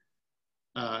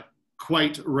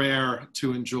quite rare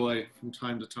to enjoy from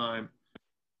time to time,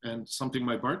 and something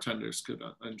my bartenders could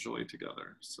enjoy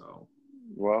together. So,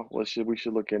 well, we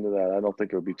should look into that. I don't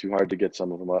think it would be too hard to get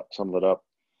some of it up.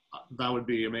 that would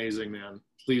be amazing, man.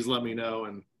 Please let me know,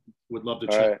 and would love to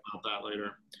All chat right. about that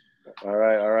later. All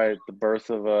right. The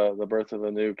birth of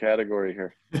a new category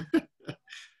here.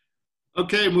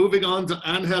 Okay, moving on to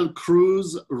Angel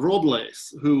Cruz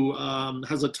Robles, who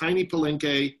has a tiny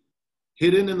palenque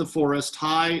hidden in the forest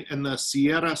high in the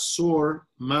Sierra Sur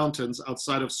mountains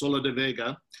outside of Sola de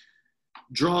Vega,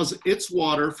 draws its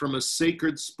water from a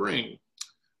sacred spring.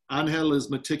 Angel is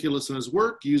meticulous in his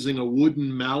work, using a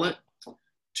wooden mallet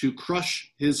to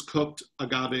crush his cooked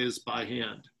agaves by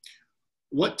hand.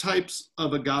 What types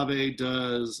of agave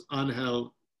does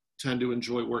Angel tend to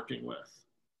enjoy working with?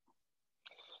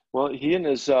 Well, he and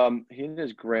his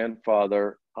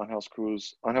grandfather,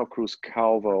 Angel Cruz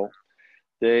Calvo,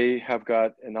 they have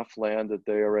got enough land that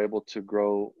they are able to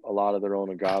grow a lot of their own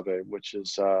agave, which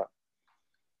is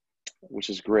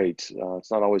great.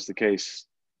 It's not always the case.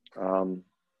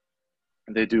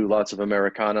 They do lots of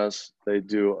Americanas. They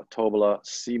do a Tobola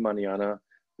Si Mañana.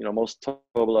 Most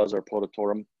Tobolas are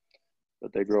Potatorum,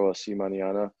 but they grow a Si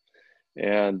Mañana.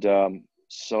 And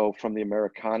so from the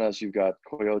Americanas, you've got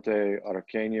Coyote,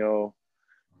 Araqueño,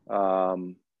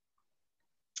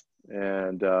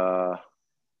 and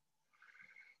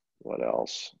what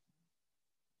else?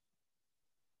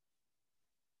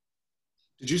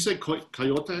 Did you say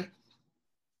coyote?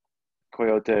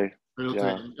 Coyote. Coyote,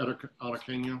 Yeah.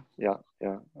 Araqueño. Yeah.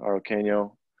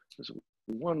 Araqueño. There's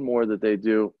one more that they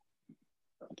do.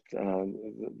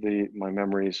 My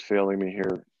memory is failing me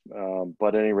here.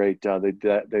 But at any rate, they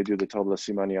do the Tobola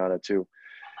Si Mañana too.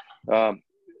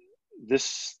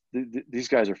 These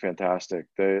guys are fantastic.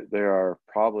 They are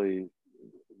probably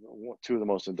two of the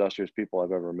most industrious people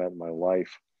I've ever met in my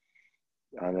life.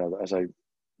 I know,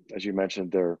 as you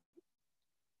mentioned, their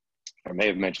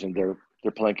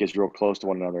palenque is real close to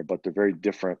one another, but they're very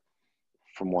different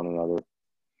from one another.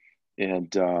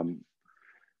 And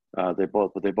they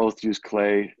both use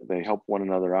clay. They help one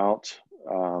another out.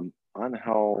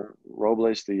 Angel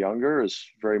Robles the younger is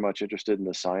very much interested in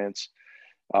the science,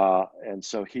 and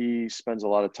so he spends a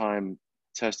lot of time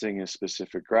testing his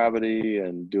specific gravity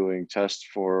and doing tests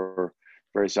for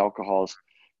various alcohols.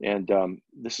 And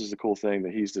this is the cool thing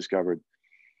that he's discovered.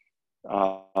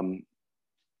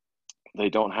 They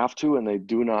don't have to, and they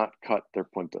do not cut their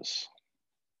puntas.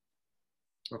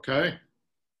 Okay.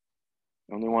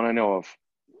 Only one I know of.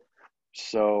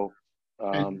 So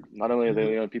not only are they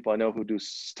the only people I know who do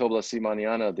Tobola Si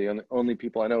Mañana, the only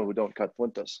people I know who don't cut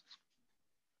puntas.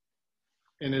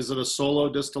 And is it a solo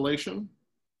distillation?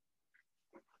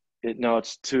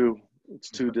 It's two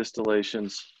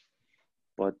distillations,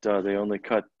 but they only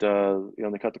cut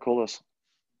the colas.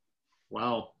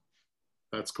 Wow,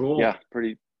 that's cool. Yeah,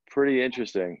 pretty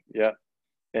interesting. Yeah,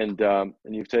 and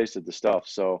you've tasted the stuff,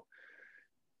 so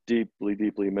deeply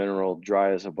mineral,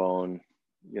 dry as a bone.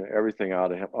 Everything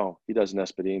out of him. Oh, he does an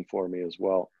espadín for me as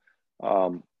well.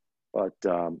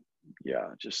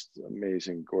 Yeah, just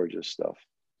amazing, gorgeous stuff.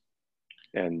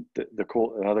 And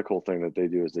another cool thing that they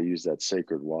do is they use that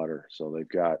sacred water. So they've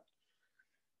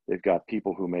got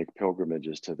people who make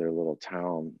pilgrimages to their little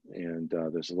town, and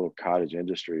there's a little cottage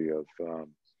industry of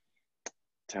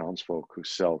townsfolk who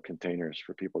sell containers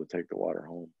for people to take the water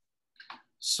home.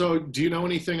 So, do you know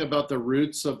anything about the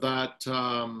roots of that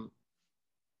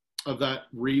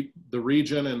the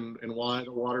region and why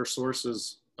the water source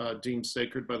is deemed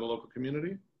sacred by the local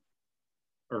community?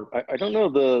 Or I don't know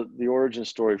the origin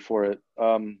story for it.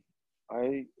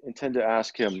 I intend to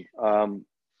ask him.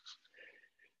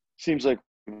 Seems like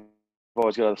we've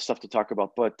always got other stuff to talk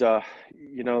about, but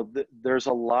there's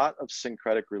a lot of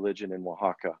syncretic religion in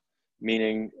Oaxaca,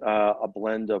 meaning a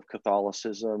blend of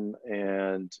Catholicism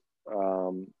and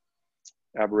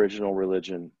Aboriginal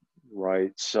religion,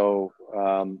 right? So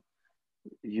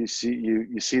you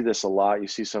see this a lot. You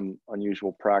see some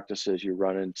unusual practices you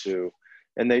run into,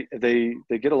 and they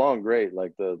get along great.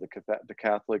 Like the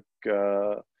Catholic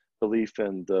belief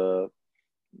and the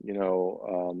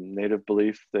native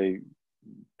belief, they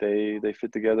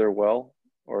fit together well,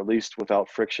 or at least without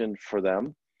friction for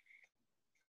them.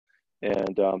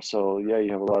 And so yeah,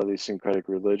 you have a lot of these syncretic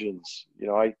religions.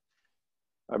 I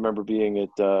remember being at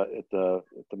the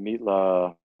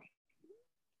Mitla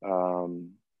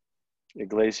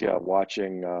Iglesia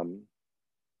watching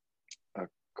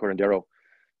Corandero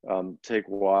take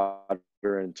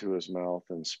water into his mouth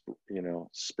and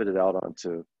spit it out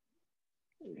onto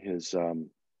his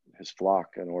flock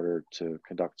in order to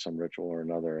conduct some ritual or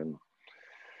another. And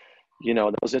in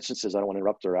those instances, I don't want to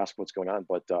interrupt or ask what's going on,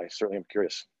 but I certainly am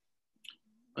curious.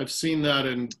 I've seen that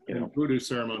in voodoo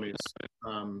ceremonies,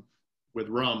 with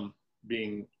rum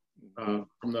being from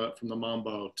the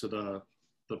mambo to the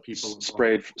people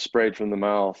sprayed from the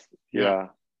mouth. Yeah.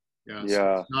 So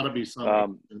it's gotta be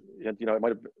something. It might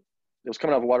have. It was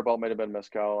coming out of a water bottle. Might have been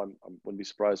mezcal. I wouldn't be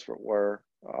surprised if it were.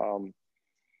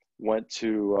 Went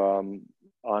to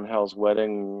Angel's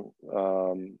wedding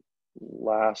the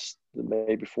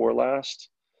May before last,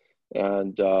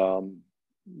 and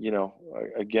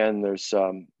again, there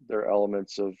are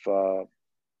elements of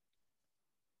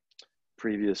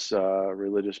previous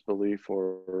religious belief,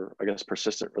 or I guess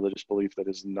persistent religious belief, that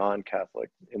is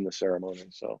non-Catholic in the ceremony.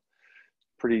 So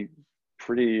pretty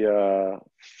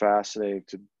fascinating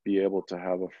to be able to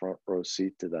have a front row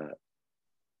seat to that.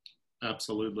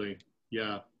 Absolutely.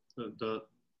 Yeah. The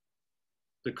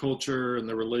culture and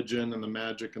the religion and the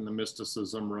magic and the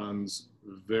mysticism runs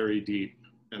very deep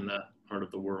in that part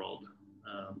of the world.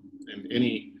 And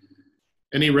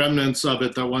any remnants of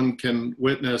it that one can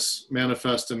witness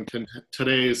manifest in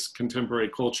today's contemporary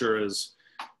culture is,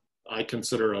 I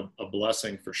consider, a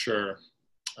blessing for sure.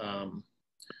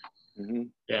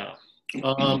 Yeah.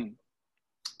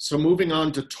 So moving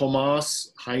on to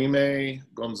Tomas Jaime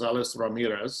Gonzalez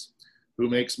Ramirez, who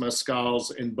makes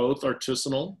mezcals in both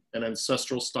artisanal and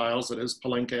ancestral styles at his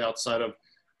palenque outside of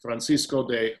Francisco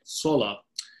de Sola.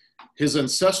 His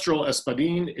ancestral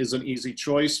espadín is an easy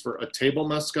choice for a table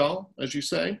mezcal, as you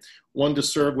say, one to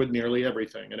serve with nearly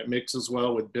everything. And it mixes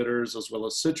well with bitters as well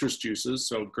as citrus juices,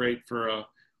 so great for a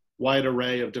wide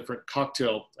array of different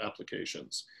cocktail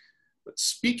applications. But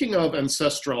speaking of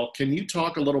ancestral, can you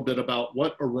talk a little bit about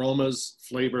what aromas,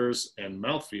 flavors, and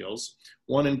mouthfeels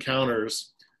one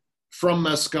encounters from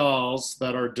mezcals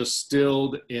that are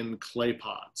distilled in clay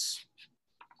pots?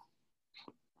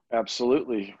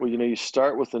 Absolutely. Well, you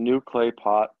start with a new clay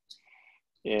pot,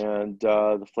 and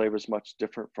the flavor is much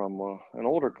different from an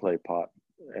older clay pot,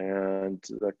 and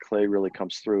the clay really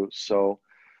comes through. So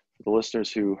for the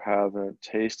listeners who haven't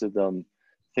tasted them,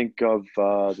 think of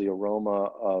the aroma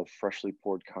of freshly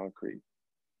poured concrete,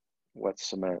 wet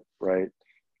cement, right?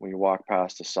 When you walk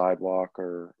past a sidewalk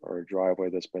or a driveway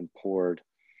that's been poured.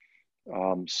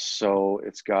 So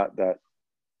it's got that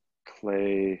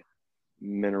clay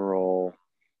mineral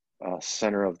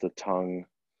center of the tongue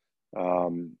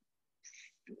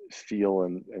feel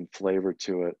and flavor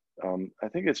to it. I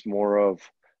think it's more of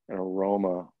an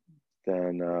aroma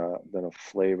than a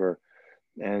flavor.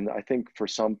 And I think for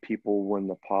some people, when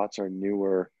the pots are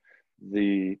newer,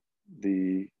 the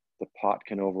pot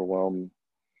can overwhelm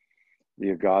the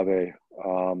agave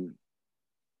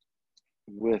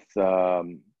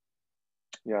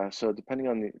so depending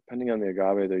on the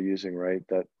agave they're using, right,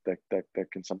 that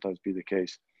can sometimes be the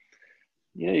case.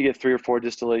 You get 3 or 4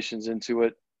 distillations into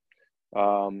it,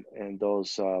 and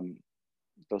those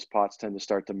pots tend to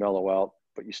start to mellow out,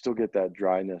 but you still get that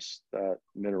dryness, that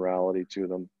minerality to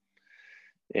them.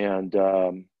 And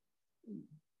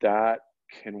that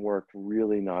can work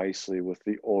really nicely with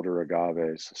the older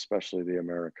agaves, especially the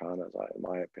Americanas, in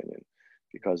my opinion,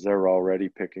 because they're already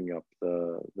picking up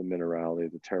the minerality,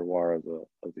 the terroir of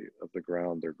the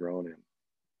ground they're grown in.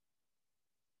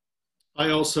 I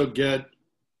also get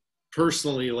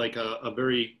personally like a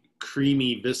very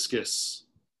creamy, viscous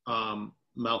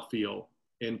mouthfeel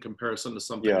in comparison to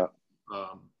something.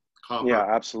 Copper. Yeah,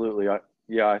 absolutely.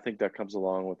 I think that comes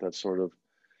along with that sort of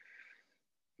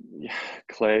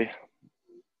clay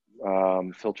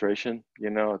filtration.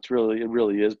 It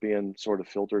really is being sort of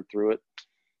filtered through it.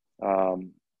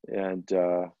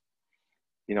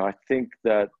 I think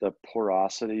that the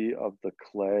porosity of the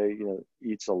clay,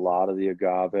 eats a lot of the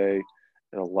agave.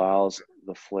 It allows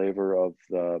the flavor of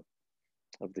the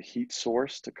heat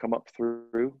source to come up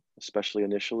through, especially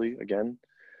initially again.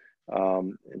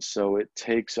 And so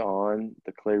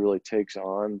the clay really takes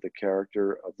on the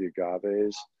character of the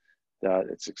agaves that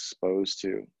it's exposed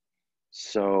to.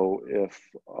 So if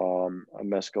a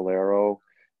mezcalero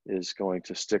is going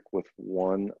to stick with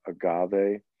one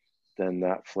agave, then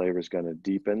that flavor is going to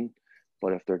deepen.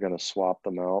 But if they're going to swap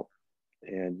them out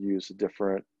and use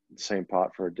the same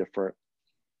pot for a different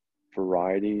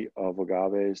variety of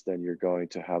agaves, then you're going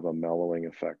to have a mellowing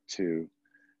effect too.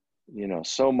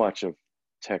 So much of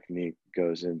technique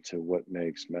goes into what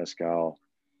makes mezcal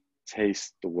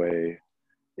taste the way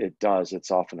it does.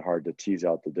 It's often hard to tease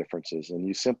out the differences, and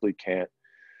you simply can't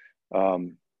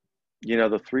You know,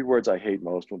 the three words I hate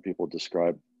most when people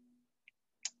describe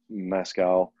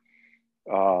mezcal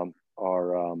are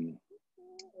um,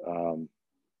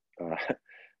 uh,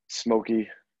 smoky,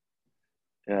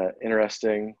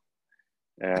 interesting,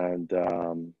 and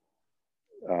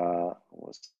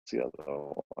what's the other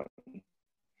one?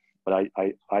 But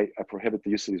I prohibit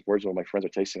the use of these words when my friends are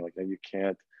tasting. Like, no, you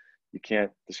can't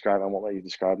describe. I won't let you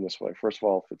describe them this way. First of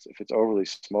all, if it's overly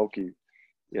smoky,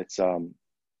 it's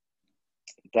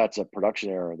that's a production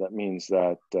error. That means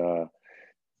that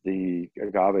the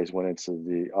agaves went into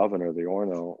the oven or the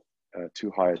horno at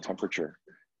too high a temperature,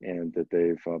 and that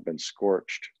they've been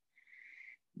scorched.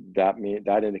 That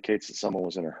indicates that someone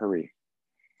was in a hurry.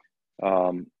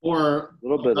 Or A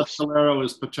little a bit of mescalero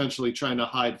is potentially trying to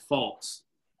hide faults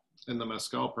in the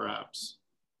mezcal, perhaps.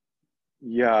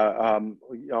 yeah,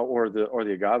 or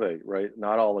the agave, right?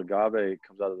 Not all agave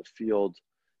comes out of the field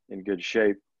in good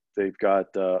shape. They've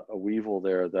got a weevil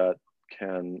there that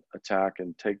can attack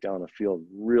and take down a field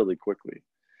really quickly,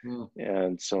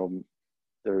 and so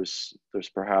there's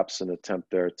perhaps an attempt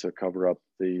there to cover up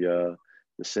the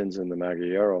sins in the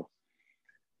Magallero.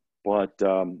 But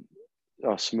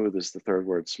smooth is the third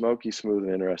word. Smoky, smooth,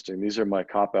 and interesting. These are my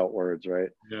cop out words, right?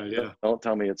 Yeah, yeah. Don't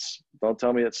tell me it's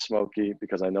smoky,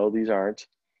 because I know these aren't.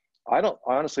 I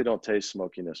honestly don't taste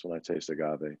smokiness when I taste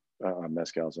agave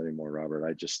mezcals anymore, Robert.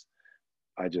 I taste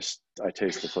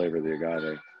the flavor of the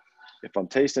agave. If I'm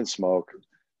tasting smoke,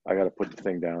 I got to put the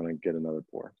thing down and get another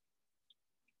pour.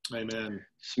 Amen.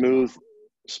 Smooth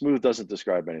doesn't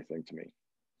describe anything to me.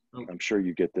 Oh. I'm sure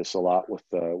you get this a lot with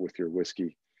your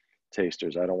whiskey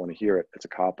tasters. I don't want to hear it. It's a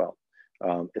cop out.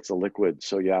 It's a liquid,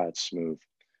 so yeah, it's smooth.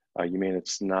 You mean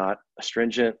it's not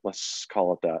astringent? Let's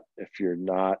call it that. If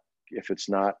it's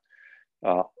not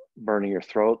burning your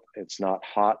throat, it's not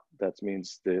hot. That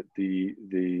means that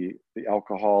the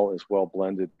alcohol is well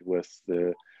blended with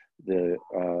the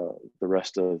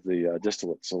rest of the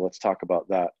distillate. So let's talk about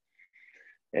that.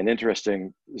 And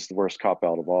interesting is the worst cop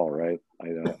out of all, right?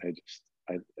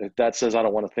 That says I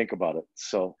don't want to think about it.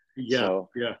 So yeah.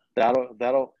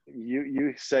 that'll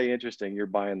you say interesting, you're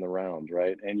buying the round,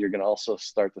 right? And you're going to also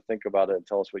start to think about it and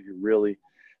tell us what you really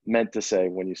meant to say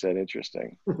when you said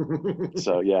interesting.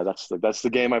 So yeah, that's the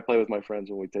game I play with my friends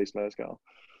when we taste mezcal.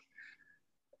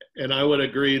 And I would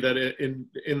agree that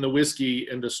in the whiskey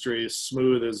industry,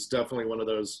 smooth is definitely one of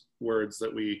those words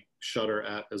that we shudder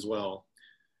at as well.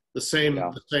 The same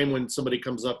when somebody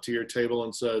comes up to your table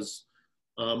and says,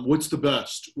 what's the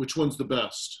best? Which one's the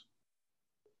best?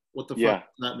 What the fuck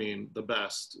does that mean? The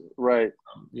best. Right.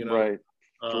 Right.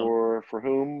 Um, For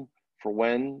whom, for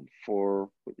when,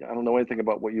 I don't know anything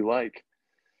about what you like.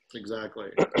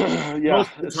 Exactly. Yeah. Most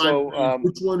of the time,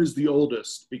 which one is the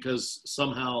oldest? Because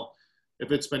somehow,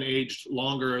 if it's been aged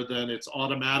longer, then it's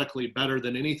automatically better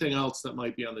than anything else that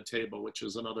might be on the table, which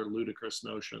is another ludicrous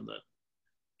notion that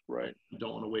you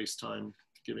don't want to waste time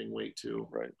giving weight to.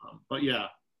 Right. But yeah,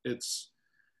 it's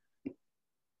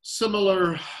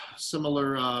similar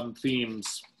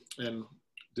themes in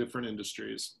different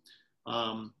industries.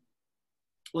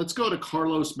 Let's go to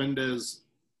Carlos Mendez.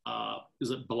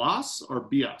 Is it Blas or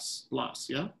Bias? Blas,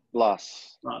 yeah?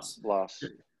 Blas.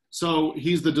 So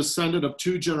he's the descendant of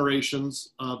two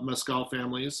generations of mezcal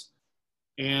families.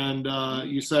 And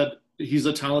you said he's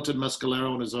a talented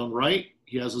mezcalero in his own right.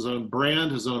 He has his own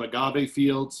brand, his own agave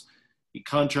fields. He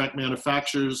contract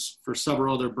manufactures for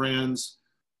several other brands,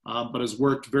 but has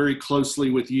worked very closely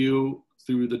with you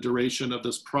through the duration of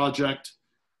this project.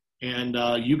 And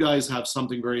you guys have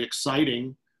something very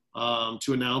exciting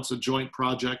to announce, a joint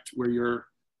project where you're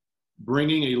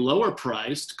bringing a lower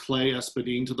priced clay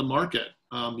espadín to the market.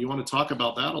 You want to talk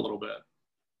about that a little bit?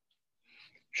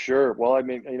 Sure. Well, I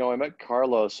mean, I met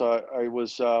Carlos. I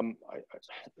was, I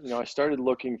started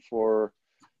looking for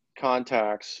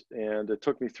contacts, and it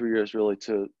took me 3 years really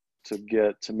to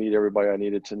get to meet everybody I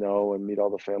needed to know and meet all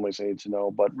the families I needed to know.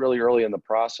 But really early in the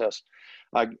process,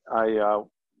 Pro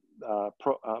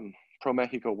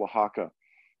Mexico Oaxaca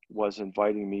was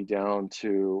inviting me down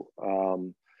to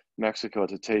Mexico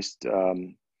to taste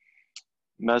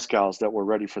mezcals that were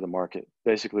ready for the market,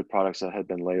 basically products that had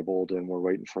been labeled and were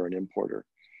waiting for an importer.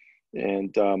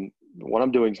 And what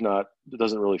I'm doing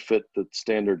doesn't really fit the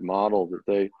standard model that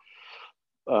they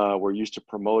were used to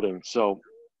promoting. So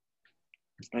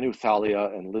I knew Thalia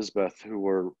and Lisbeth, who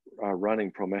were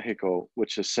running Pro Mexico,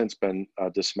 which has since been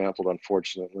dismantled,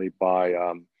 unfortunately, by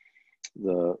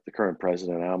the current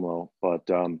president, AMLO. But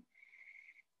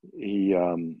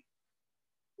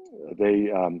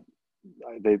they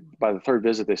by the third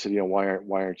visit, they said, why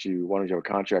don't you have a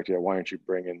contract yet? Why aren't you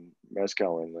bringing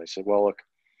mezcal in? And I said, well, look,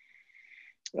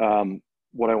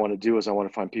 what I want to do is I want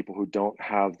to find people who don't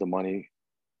have the money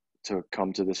to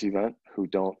come to this event, who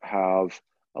don't have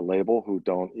a label, who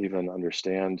don't even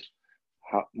understand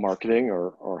how marketing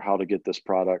or how to get this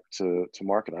product to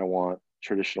market. I want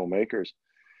traditional makers.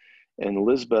 And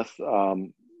Elizabeth,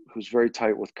 who's very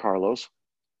tight with Carlos,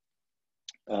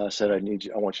 said, I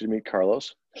want you to meet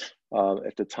Carlos.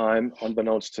 At the time,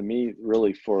 unbeknownst to me,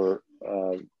 really for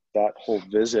that whole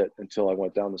visit until I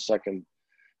went down the second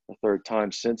or third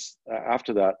time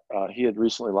after that, he had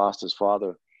recently lost his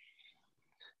father.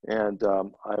 And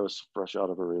I was fresh out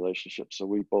of a relationship. So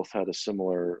we both had a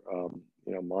similar,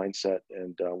 mindset,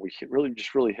 and we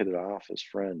really hit it off as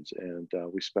friends. And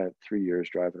we spent 3 years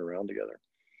driving around together.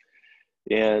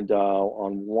 And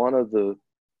on one of the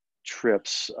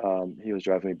trips, he was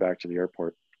driving me back to the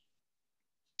airport,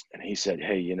 and he said,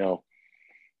 "Hey,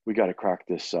 we got to crack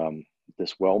this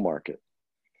well market."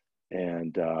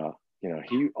 And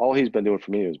all he's been doing for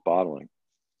me is bottling.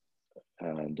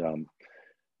 And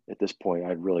at this point,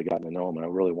 I'd really gotten to know him, and I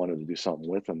really wanted to do something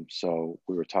with him. So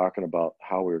we were talking about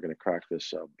how we were going to crack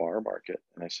this bar market.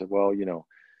 And I said, well,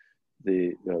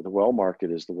 the well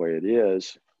market is the way it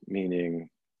is, meaning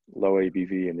low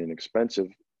ABV and inexpensive,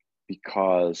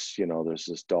 because there's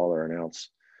this $1 an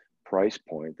ounce price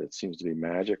point that seems to be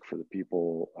magic for the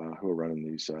people who are running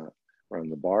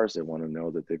the bars. They want to know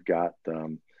that they've got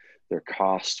their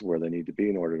costs where they need to be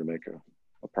in order to make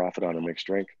a profit on a mixed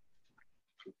drink.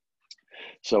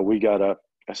 So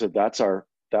I said, that's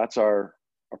our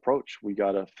approach. We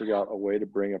got to figure out a way to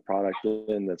bring a product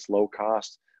in that's low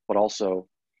cost, but also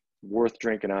worth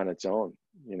drinking on its own.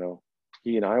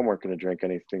 He and I weren't going to drink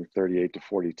anything 38 to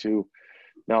 42.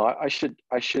 Now I should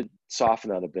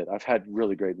soften that a bit. I've had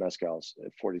really great mezcals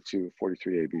at 42,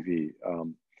 43 ABV.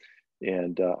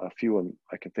 And a few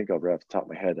I can think of right off the top of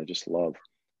my head, I just love.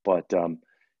 But,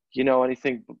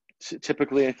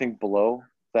 typically anything below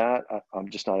that, I'm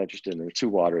just not interested in. They're too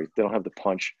watery. They don't have the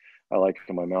punch I like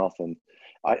in my mouth. And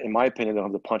in my opinion, they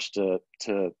don't have the punch to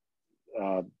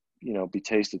be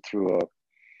tasted through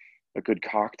a good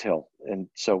cocktail. And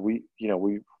so we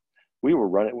were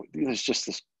running, there's just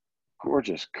this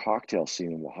gorgeous cocktail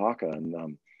scene in Oaxaca,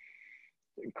 and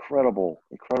incredible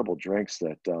drinks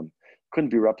that couldn't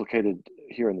be replicated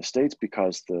here in the States,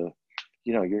 because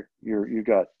you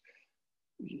got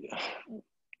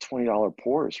 $20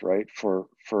 pours, right, for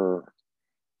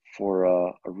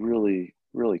a really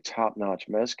top-notch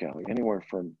mezcal, anywhere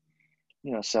from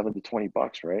 $7 to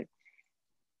 $20, right?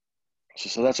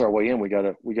 So that's our way in. We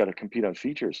gotta compete on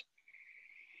features.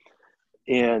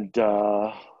 And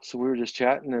so we were just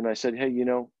chatting, and I said, hey,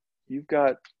 you've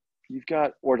got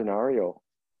Ordinario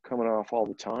coming off all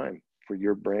the time for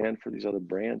your brand, for these other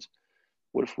brands.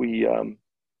 What if we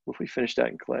finish that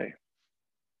in clay?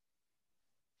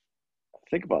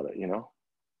 Think about it,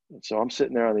 And so I'm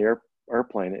sitting there on the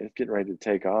airplane, and it's getting ready to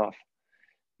take off.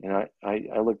 And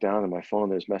I look down at my phone,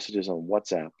 there's messages on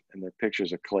WhatsApp, and they're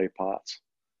pictures of clay pots.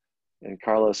 And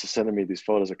Carlos is sending me these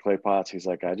photos of clay pots. He's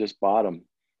like, I just bought them.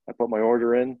 I put my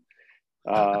order in.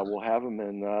 We'll have them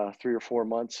in 3 or 4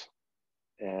 months.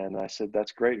 And I said,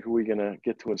 that's great. Who are we going to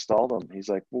get to install them? He's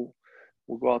like, we'll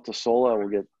go out to Sola. We'll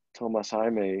get Tomas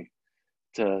Jaime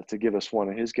to give us one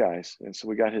of his guys. And so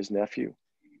we got his nephew,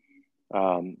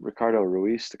 Ricardo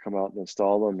Ruiz, to come out and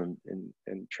install them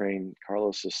and train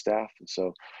Carlos's staff. And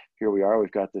so here we are.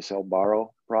 We've got this El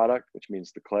Barro product, which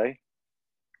means the clay.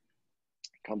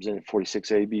 Comes in at 46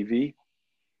 ABV.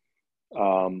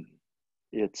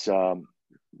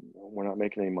 We're not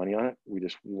making any money on it. We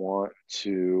just want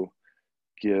to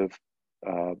give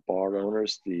bar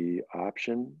owners the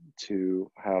option to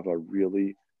have a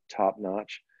really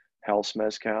top-notch house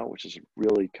mezcal, which is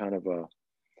really kind of a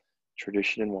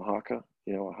tradition in Oaxaca.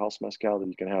 A house mezcal that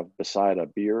you can have beside a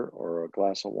beer or a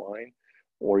glass of wine,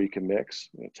 or you can mix.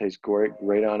 It tastes great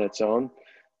on its own,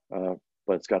 but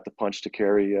it's got the punch to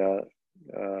carry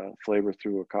flavor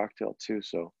through a cocktail too.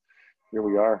 So here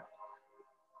we are.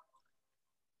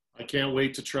 I can't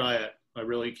wait to try it. I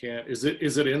really can't. Is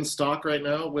it in stock right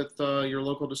now with your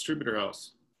local distributor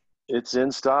house? It's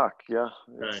in stock. Yeah,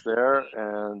 Okay. It's there,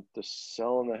 and they're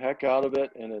selling the heck out of it,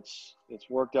 and it's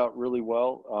worked out really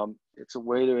well. It's a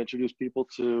way to introduce people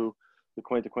to the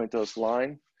Cuenta Cuentos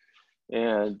line,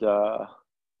 and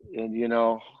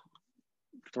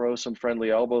throw some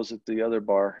friendly elbows at the other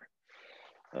bar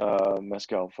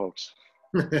mezcal folks.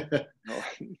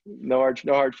 No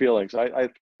hard feelings. I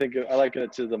think I liken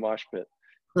it to the mosh pit.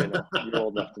 You're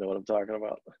old enough to know what I'm talking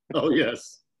about. Oh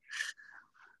yes.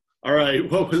 All right.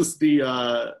 What was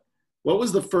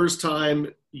the first time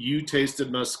you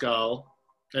tasted mezcal,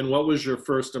 and what was your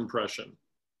first impression?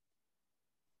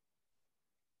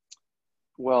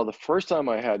 Well, the first time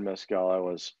I had mezcal, I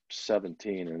was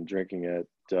 17 and drinking it,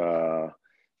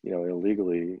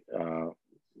 illegally,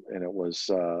 and it was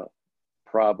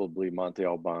probably Monte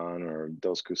Alban or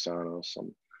Dos Cusanos,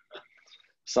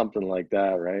 something like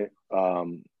that, right?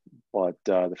 But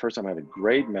the first time I had a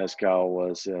great mezcal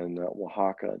was in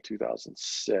Oaxaca in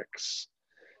 2006,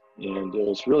 and it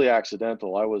was really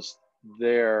accidental. I was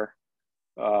there.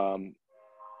 Um,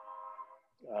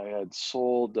 I had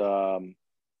sold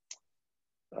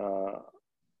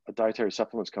a dietary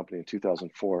supplements company in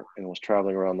 2004 and was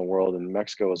traveling around the world, and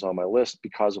Mexico was on my list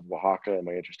because of Oaxaca and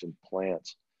my interest in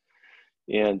plants.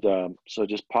 And so I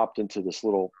just popped into this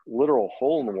little literal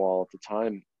hole in the wall at the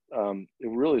time. It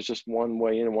really is just one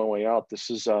way in and one way out. This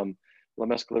is La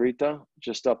Mezclarita,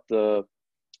 just up the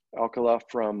Alcala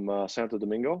from Santo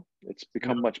Domingo. It's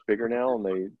become much bigger now,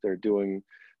 and they're doing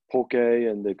poke,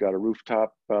 and they've got a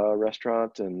rooftop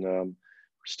restaurant, and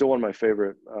still one of my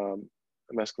favorite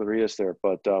mezclerias there.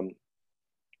 But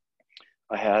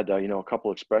I had a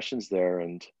couple expressions there,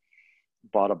 and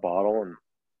bought a bottle,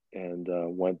 and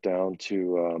went down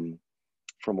to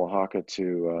from Oaxaca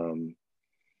to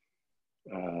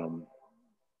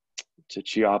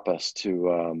Chiapas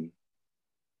to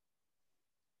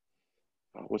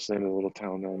what's the name of the little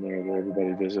town down there that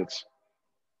everybody visits?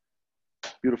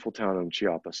 Beautiful town in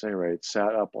Chiapas. Anyway,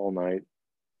 sat up all night,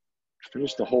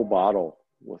 finished the whole bottle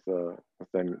with a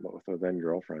then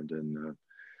girlfriend, and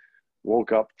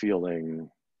woke up feeling.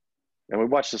 And we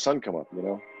watched the sun come up.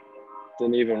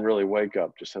 Didn't even really wake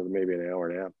up. Just had maybe an hour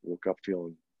nap. Woke up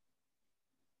feeling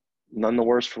none the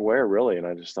worse for wear, really. And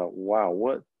I just thought, wow,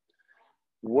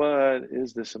 what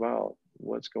is this about?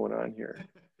 What's going on here?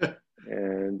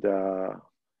 And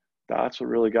that's what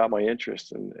really got my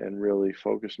interest and really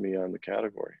focused me on the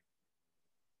category.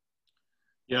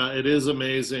 Yeah, it is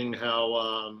amazing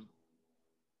how,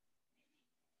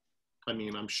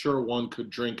 I'm sure one could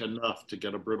drink enough to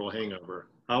get a brutal hangover.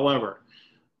 However,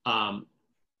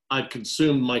 I've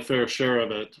consumed my fair share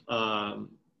of it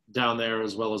down there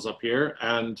as well as up here,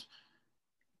 and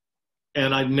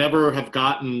I never have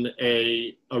gotten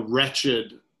a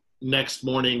wretched next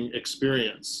morning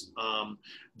experience.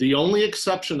 The only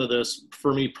exception to this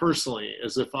for me personally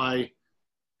is if I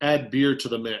add beer to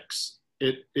the mix,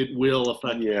 it will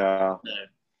affect me.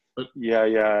 But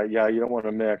yeah. You don't want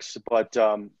to mix, but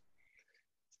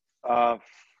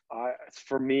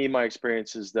for me, my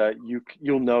experience is that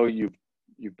you'll know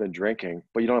you've been drinking,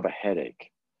 but you don't have a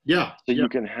headache. Yeah. So you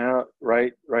can have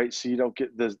right. So you don't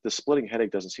get the splitting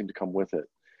headache doesn't seem to come with it.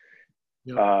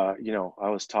 Yeah. I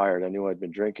was tired. I knew I'd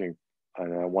been drinking,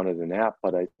 and I wanted a nap,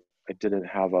 but I didn't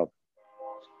have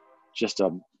just a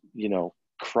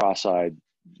cross-eyed,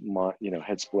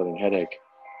 head splitting headache.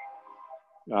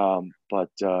 But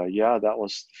that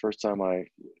was the first time my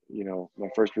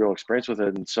first real experience with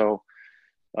it. And so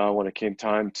when it came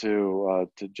time to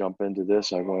jump into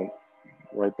this, I went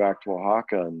right back to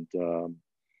Oaxaca,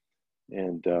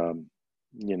 and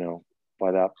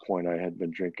by that point I had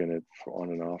been drinking it on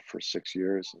and off for 6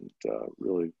 years, and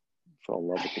really fell in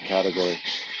love with the category.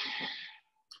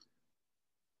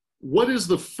 What is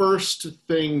the first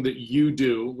thing that you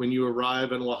do when you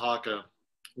arrive in Oaxaca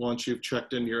once you've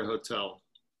checked into your hotel?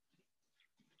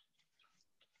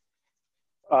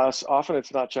 So often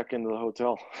it's not check into the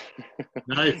hotel.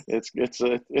 Nice. It's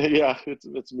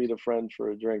meet a friend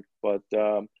for a drink, but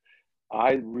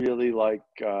I really like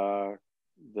the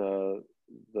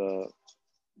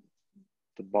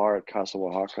bar at Casa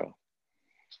Oaxaca.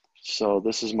 So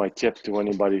this is my tip to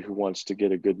anybody who wants to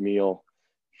get a good meal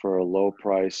for a low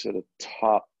price at a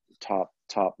top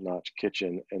notch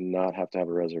kitchen and not have to have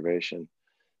a reservation,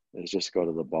 is just go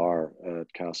to the bar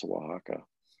at Casa Oaxaca,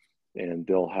 and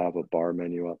they'll have a bar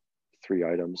menu up, 3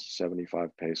 items,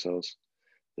 75 pesos.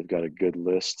 They've got a good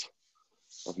list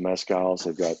of mezcals.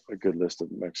 They've got a good list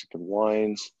of Mexican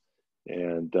wines,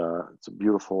 and it's a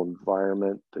beautiful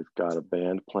environment. They've got a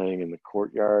band playing in the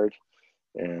courtyard,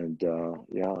 and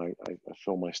I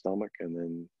fill my stomach, and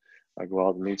then I go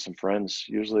out and meet some friends,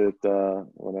 usually at La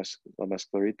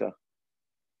Mezclarita.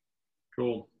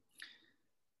 Cool.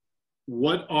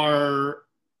 What are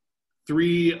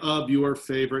 3 of your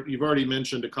favorite? You've already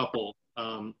mentioned a couple,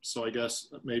 so I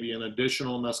guess maybe an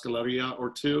additional mezcaleria or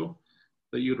 2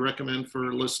 that you'd recommend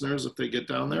for listeners if they get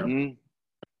down there? Mm-hmm.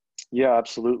 Yeah,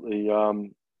 absolutely.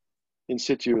 In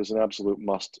situ is an absolute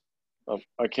must.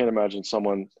 I can't imagine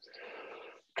someone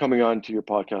coming on to your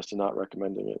podcast and not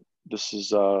recommending it. This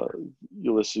is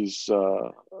Ulysses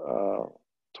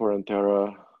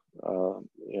Torrentera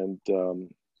and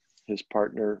his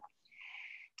partner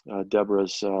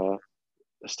Deborah's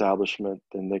establishment,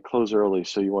 and they close early,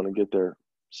 so you want to get there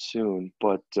soon.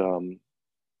 But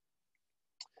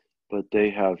but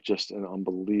they have just an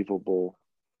unbelievable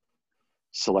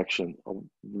selection, a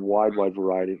wide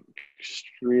variety,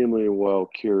 extremely well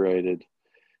curated,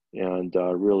 and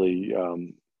really,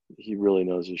 he really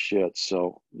knows his shit.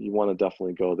 So you want to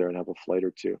definitely go there and have a flight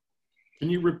or two. Can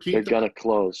you They're repeat that? gonna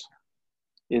close.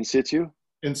 In situ.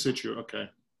 In situ, okay.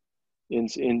 In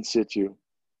situ.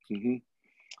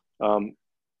 Mm-hmm.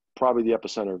 Probably the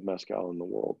epicenter of mezcal in the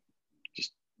world.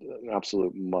 Just an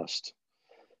absolute must.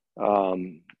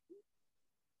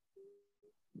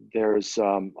 There's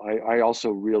I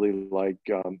also really like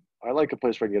I like a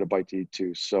place where I can get a bite to eat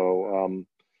too. So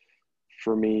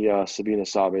for me, Sabina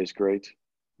Sabe is great.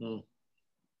 Mm.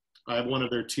 I have one of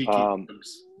their tiki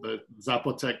mugs, the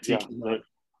Zapotec tiki mug.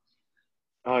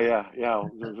 Oh yeah,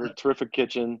 they're terrific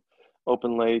kitchen,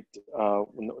 open late,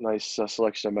 nice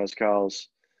selection of mezcals.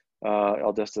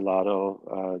 El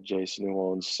Destilado, Jason, who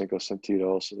owns Cinco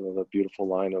Sentidos, the beautiful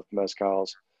line of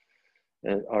mezcals,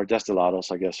 and or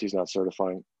destillados, I guess he's not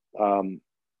certifying, and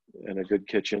a good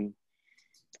kitchen.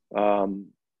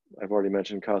 I've already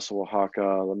mentioned Casa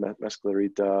Oaxaca, La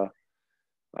Mezclarita.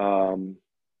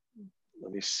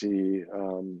 Let me see.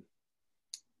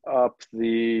 Up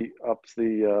the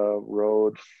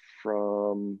road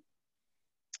from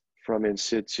In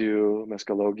Situ,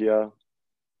 Mezcalogia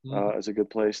is a good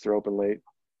place. They're open late.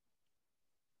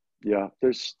 Yeah,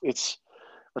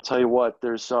 I'll tell you what,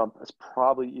 it's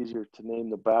probably easier to name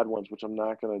the bad ones, which I'm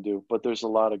not going to do, but there's a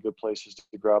lot of good places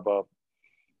to grab a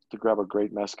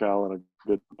great mezcal and a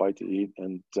good bite to eat.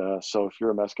 And so if you're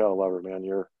a mezcal lover, man,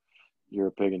 you're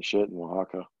a pig in shit in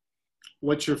Oaxaca.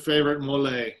 What's your favorite mole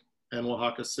in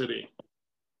Oaxaca City?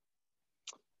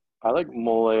 I like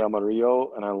mole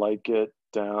amarillo, and I like it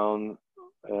down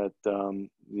at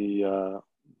the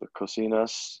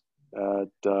cocinas at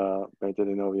 20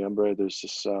 de Noviembre. There's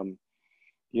this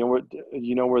you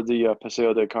know where the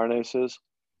Paseo de Carnes is?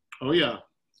 Oh yeah,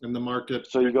 in the market.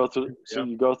 So you go through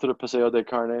the Paseo de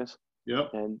Carnes.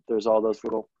 Yep. And there's all those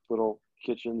little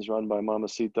kitchens run by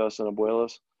mamacitas and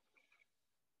abuelas.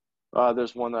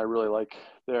 There's one I really like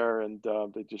there, and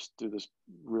they just do this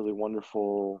really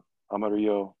wonderful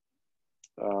amarillo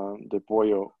de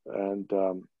pollo, and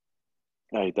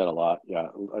I eat that a lot. Yeah,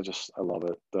 I love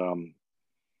it.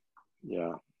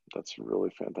 Yeah, that's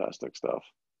really fantastic stuff.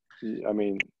 I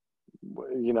mean,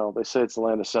 they say it's the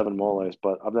land of seven moles,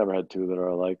 but I've never had two that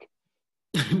are like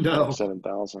No.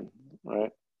 7,000,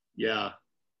 right? Yeah,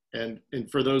 and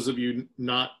for those of you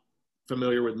not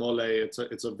familiar with mole, it's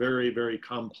a very, very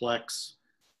complex,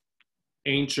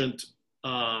 ancient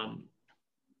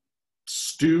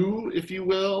stew, if you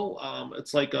will.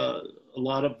 It's like a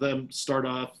lot of them start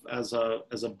off as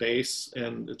a base,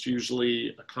 and it's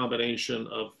usually a combination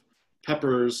of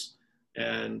peppers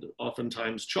and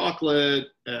oftentimes chocolate,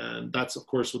 and that's of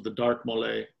course with the dark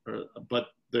mole. But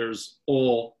there's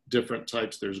all different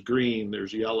types. There's green,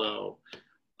 there's yellow,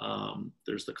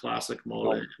 there's the classic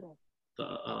mole,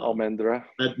 the almendra,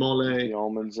 red mole, the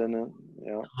almonds in it.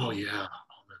 Yeah. Oh yeah,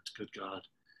 almonds. Good God.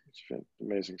 It's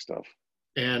amazing stuff.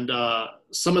 And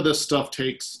some of this stuff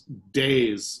takes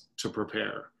days to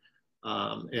prepare,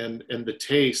 and the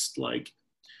taste, like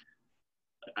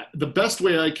the best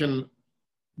way I can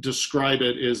describe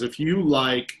it is if you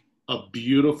like a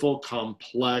beautiful,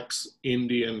 complex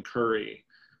Indian curry,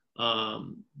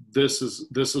 this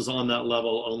is on that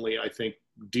level. Only I think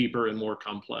deeper and more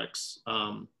complex.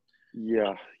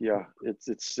 Yeah,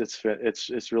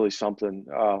 it's really something.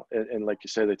 And like you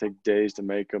say, they take days to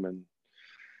make them, and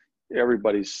they're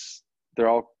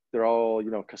all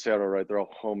casero, right? They're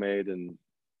all homemade, and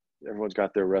everyone's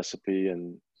got their recipe,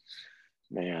 and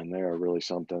man, they are really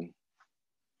something.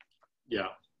 Yeah,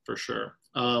 for sure.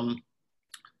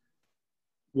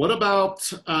 What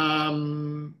about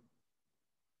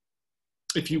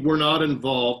if you were not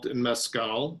involved in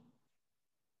mezcal?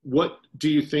 What do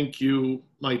you think you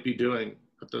might be doing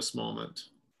at this moment?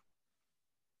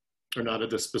 Or not at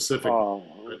this specific,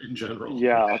 but in general.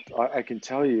 Yeah, I can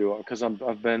tell you because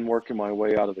I've been working my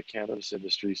way out of the cannabis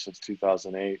industry since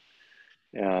 2008,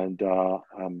 and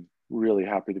I'm really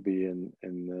happy to be in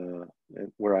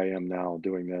where I am now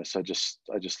doing this. I just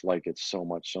like it so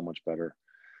much better,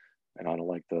 and I don't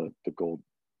like the gold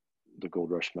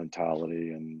rush mentality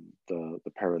and the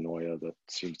paranoia that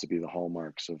seems to be the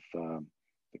hallmarks of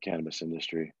the cannabis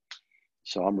industry.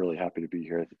 So I'm really happy to be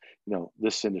here.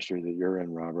 This industry that you're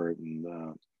in, Robert, and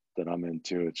that I'm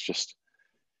into, it's just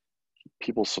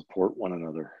people support one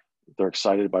another. They're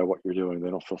excited by what you're doing. They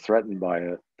don't feel threatened by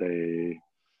it. They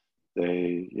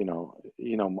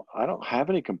I don't have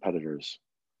any competitors.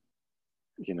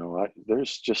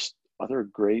 There's just other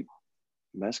great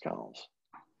mezcals,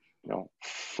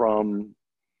 from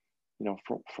you know,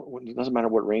 it doesn't matter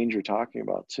what range you're talking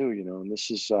about too, you know, and this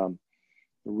is a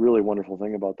really wonderful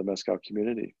thing about the mezcal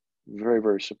community. Very,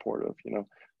 very supportive. You know,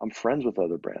 I'm friends with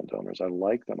other brand owners. I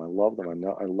like them. I love them.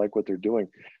 I like what they're doing.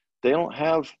 They don't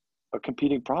have a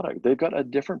competing product. They've got a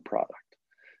different product.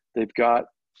 They've got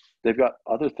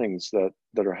other things that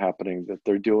are happening, that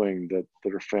they're doing,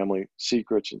 that are family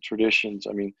secrets and traditions.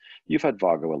 I mean, you've had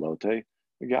Vago Elote.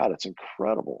 God, it's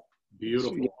incredible.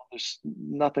 Beautiful. You know, there's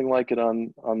nothing like it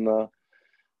on the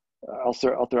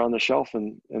out there on the shelf,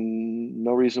 and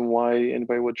no reason why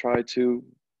anybody would try to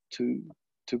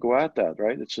go at that,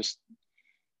 right? It's just,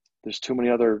 there's too many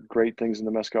other great things in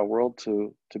the mezcal world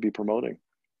to be promoting.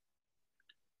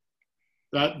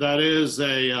 That is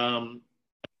a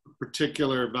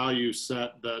particular value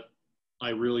set that I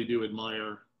really do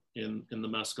admire in the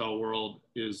mezcal world,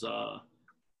 is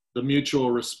the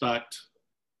mutual respect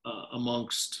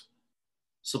amongst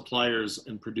suppliers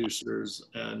and producers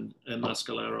and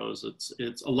mezcaleros.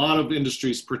 It's a lot of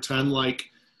industries pretend like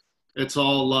it's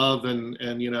all love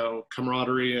and you know,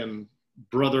 camaraderie and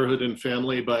brotherhood and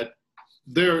family, but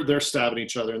they're stabbing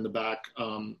each other in the back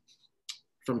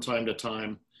from time to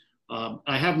time.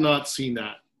 I have not seen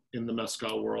that in the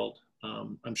mezcal world.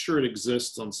 I'm sure it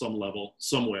exists on some level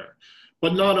somewhere,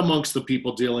 but not amongst the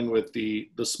people dealing with the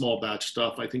small batch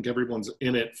stuff. I think everyone's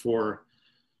in it for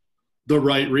the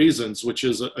right reasons, which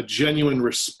is a genuine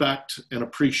respect and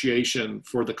appreciation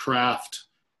for the craft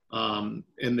and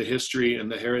the history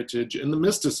and the heritage and the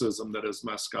mysticism that is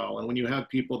mezcal. And when you have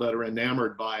people that are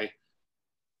enamored by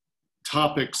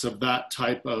topics of that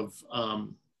type of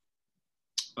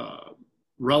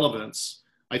relevance,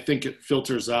 I think it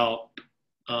filters out,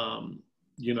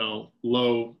 you know,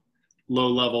 low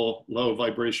level, low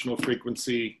vibrational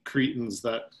frequency cretins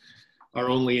that are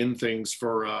only in things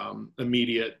for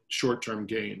immediate short-term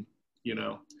gain, you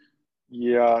know?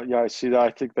 Yeah, I see that.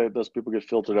 I think that those people get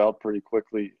filtered out pretty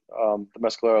quickly. The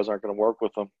mezcaleros aren't going to work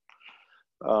with them.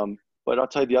 But I'll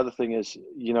tell you, the other thing is,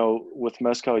 you know, with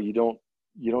mezcal, you don't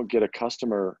get a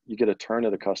customer, you get a turn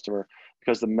at a customer,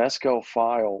 because the mezcal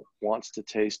file wants to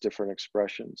taste different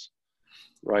expressions,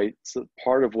 right? So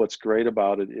part of what's great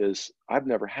about it is, I've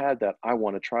never had that, I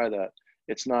want to try that.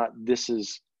 It's not, this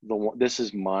is the one, this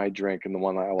is my drink and the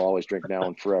one I will always drink now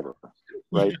and forever,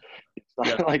 right? It's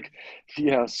not like, you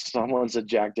know, someone's a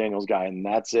Jack Daniels guy and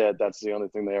that's it, that's the only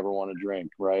thing they ever want to drink,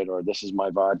 right? Or this is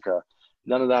my vodka.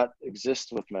 None of that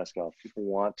exists with mezcal. People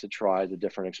want to try the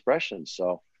different expressions.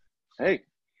 So, hey,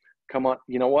 come on,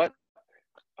 you know what?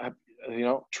 You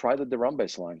know, try the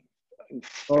Derrumbes line.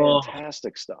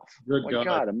 Fantastic stuff. Good My God.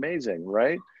 God, amazing,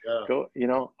 right? Yeah. Go, you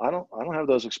know, I don't have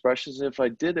those expressions. If I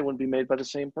did, they wouldn't be made by the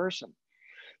same person.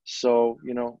 So,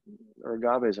 you know, or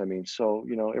agaves, I mean, so,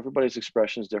 you know, everybody's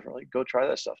expression is differently. Go try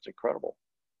that stuff. It's incredible.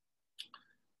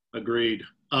 Agreed.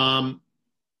 Well,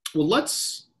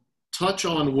 let's touch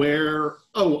on where,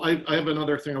 I have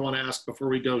another thing I want to ask before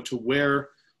we go to where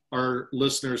our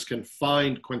listeners can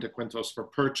find Quinta Quintos for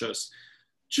purchase.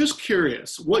 Just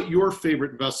curious what your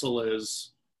favorite vessel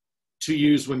is to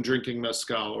use when drinking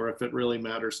mezcal, or if it really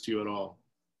matters to you at all.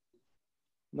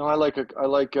 No, I like a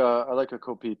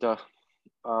copita.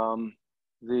 The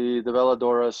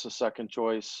Veladora is a second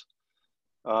choice.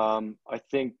 I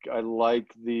think I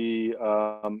like the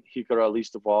Jicara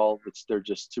least of all. They're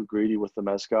just too greedy with the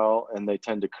mezcal and they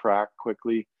tend to crack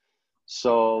quickly.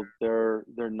 So they're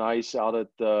nice out at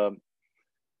the,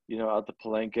 you know, at the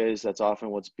palenques. That's often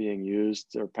what's being used.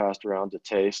 They're passed around to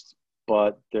taste,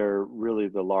 but they're really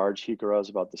the large Jicaras,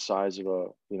 about the size of a,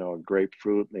 you know, a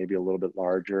grapefruit, maybe a little bit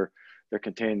larger. They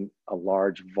contain a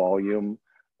large volume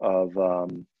of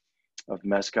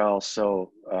mezcal,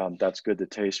 so that's good to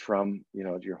taste from. You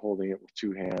know, you're holding it with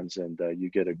two hands, and you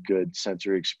get a good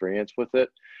sensory experience with it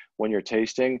when you're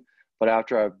tasting. But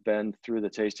after I've been through the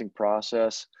tasting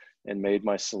process and made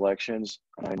my selections,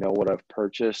 I know what I've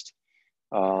purchased.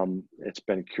 It's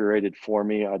been curated for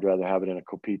me. I'd rather have it in a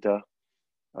copita,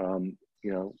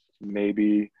 you know,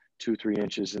 maybe 2-3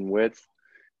 inches in width,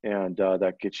 and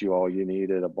that gets you all you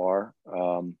need at a bar.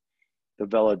 The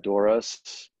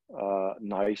Veladoras,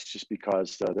 nice just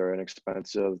because they're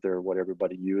inexpensive. They're what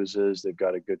everybody uses. They've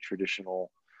got a good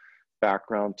traditional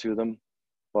background to them.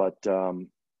 But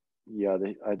yeah,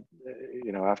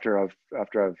 you know, after I've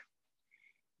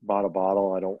bought a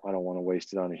bottle, I don't want to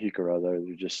waste it on a Jicara.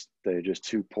 They're just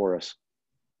too porous.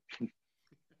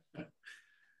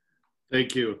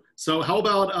 Thank you. So how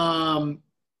about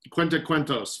Quinta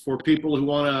Quintos for people who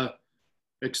want to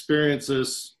experience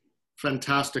this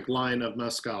fantastic line of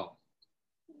mezcal?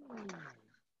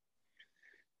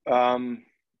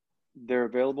 They're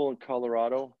available in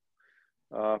Colorado,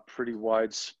 pretty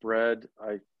widespread.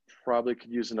 probably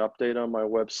could use an update on my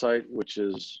website, which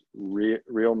is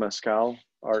Real Mezcal,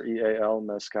 REAL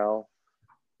Mezcal,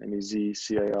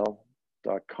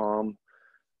 MEZCAL.com.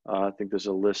 I think there's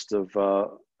a list of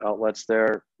outlets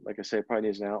there. Like I say, probably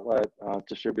needs an outlet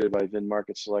distributed by Vin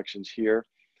Market Selections here.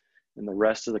 In the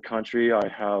rest of the country, I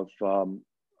have a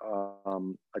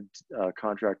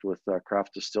contract with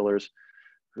Craft Distillers,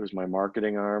 who's my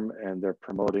marketing arm, and they're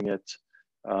promoting it.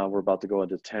 We're about to go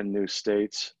into 10 new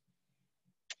states.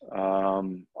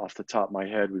 Off the top of my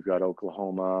head, we've got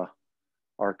Oklahoma,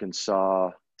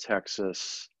 Arkansas,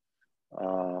 Texas,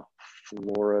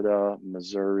 Florida,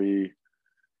 Missouri,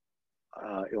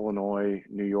 Illinois,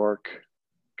 New York,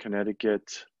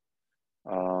 Connecticut,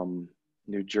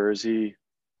 New Jersey.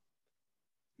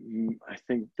 I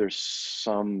think there's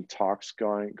some talks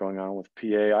going on with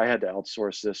PA. I had to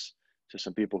outsource this to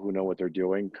some people who know what they're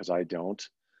doing because I don't.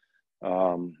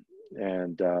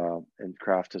 And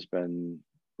Craft has been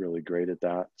really great at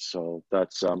that. So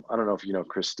that's I don't know if you know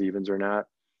Chris Stevens or not.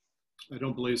 I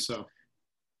don't believe so.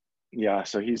 Yeah,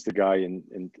 so he's the guy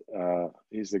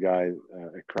he's the guy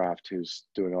at Craft who's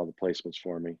doing all the placements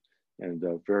for me, and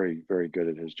very, very good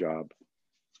at his job.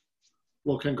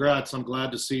 Well, congrats. I'm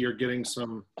glad to see you're getting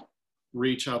some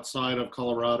reach outside of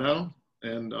Colorado.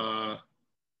 And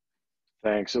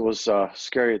thanks. It was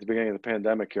scary at the beginning of the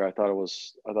pandemic here. I thought it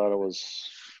was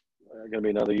going to be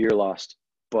another year lost,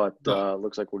 but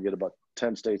looks like we'll get about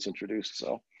 10 states introduced.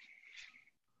 So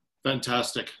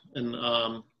fantastic. And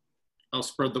I'll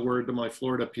spread the word to my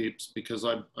Florida peeps, because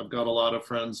I've got a lot of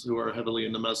friends who are heavily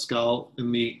into mezcal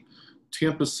in the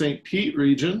Tampa St. Pete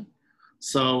region.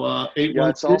 So yeah,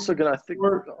 it's also going to, I think,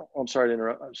 I'm sorry to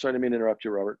interrupt. I'm sorry to mean to interrupt you,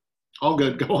 Robert. All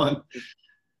good. Go on.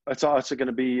 It's also going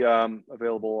to be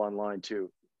available online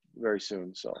too, very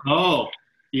soon. So. Oh,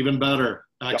 even better.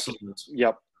 Excellent.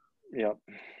 Yep.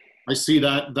 I see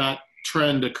that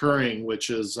trend occurring,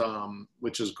 which is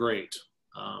great.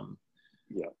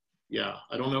 Yeah.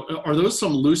 I don't know. Are those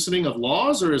some loosening of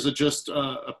laws, or is it just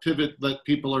a pivot that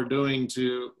people are doing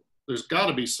to? There's got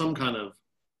to be some kind of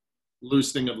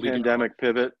loosening of legal pandemic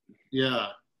pivot. Yeah.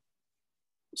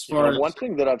 As far as one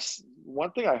thing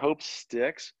I hope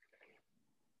sticks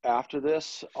after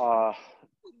this,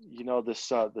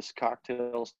 this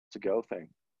cocktails to go thing.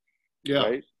 Yeah.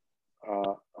 Right.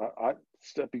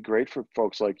 That'd be great for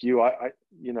folks like you.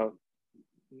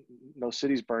 No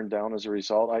cities burned down as a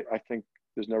result. I think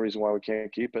there's no reason why we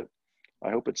can't keep it. I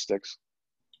hope it sticks.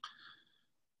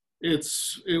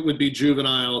 It would be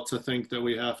juvenile to think that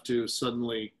we have to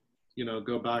suddenly,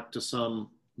 go back to some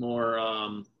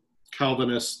more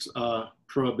Calvinist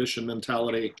prohibition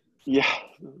mentality. Yeah,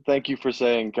 thank you for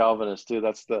saying Calvinist too.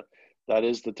 That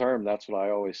is the term. That's what I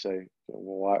always say.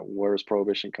 Where does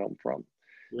prohibition come from?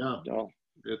 Yeah,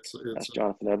 it's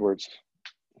Jonathan Edwards.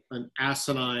 An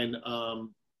asinine,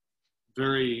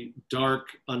 very dark,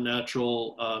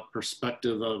 unnatural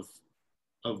perspective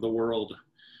of the world.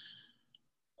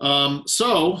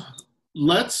 So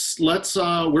let's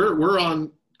we're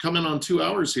on coming on 2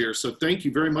 hours here. So thank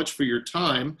you very much for your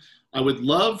time. I would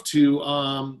love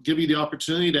to give you the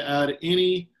opportunity to add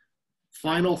any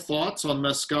final thoughts on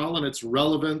mezcal and its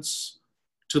relevance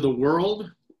to the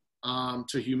world,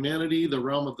 to humanity, the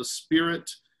realm of the spirit,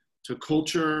 to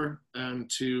culture, and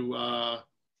to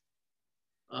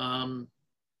I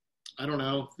don't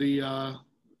know, the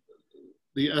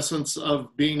essence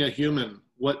of being a human.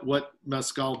 What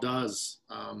mezcal does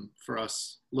for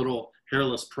us little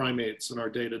hairless primates in our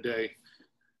day-to-day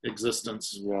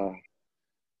existence.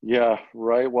 Yeah,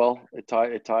 right. Well, it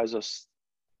ties us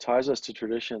to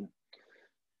tradition,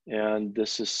 and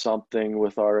this is something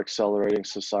with our accelerating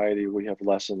society we have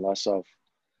less and less of,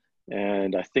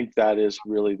 and I think that is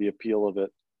really the appeal of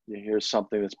it. Here's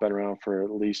something that's been around for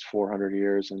at least 400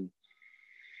 years, and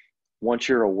once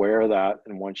you're aware of that,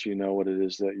 and once you know what it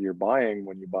is that you're buying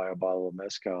when you buy a bottle of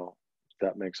mezcal,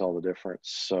 that makes all the difference.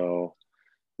 So,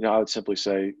 I would simply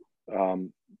say,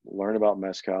 learn about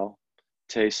mezcal,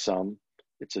 taste some.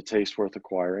 It's a taste worth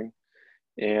acquiring,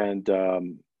 and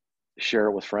share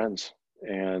it with friends.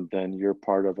 And then you're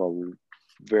part of a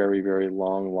very, very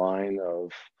long line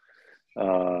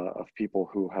of people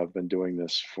who have been doing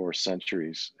this for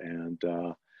centuries. And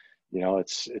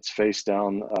it's face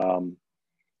down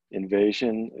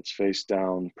invasion, it's faced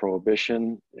down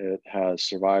prohibition. It has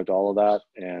survived all of that,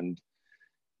 and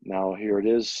now here it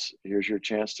is. Here's your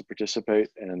chance to participate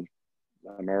in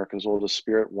America's oldest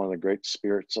spirit, one of the great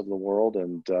spirits of the world,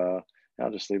 and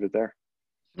I'll just leave it there.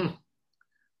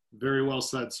 Very well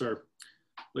said, sir.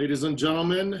 Ladies and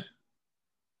gentlemen,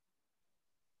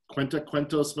 Cuenta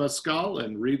Cuentos Mezcal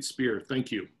and Reed Spear.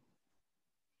 Thank you.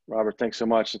 Robert, thanks so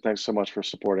much. And thanks so much for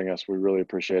supporting us. We really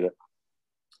appreciate it.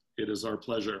 It is our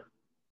pleasure.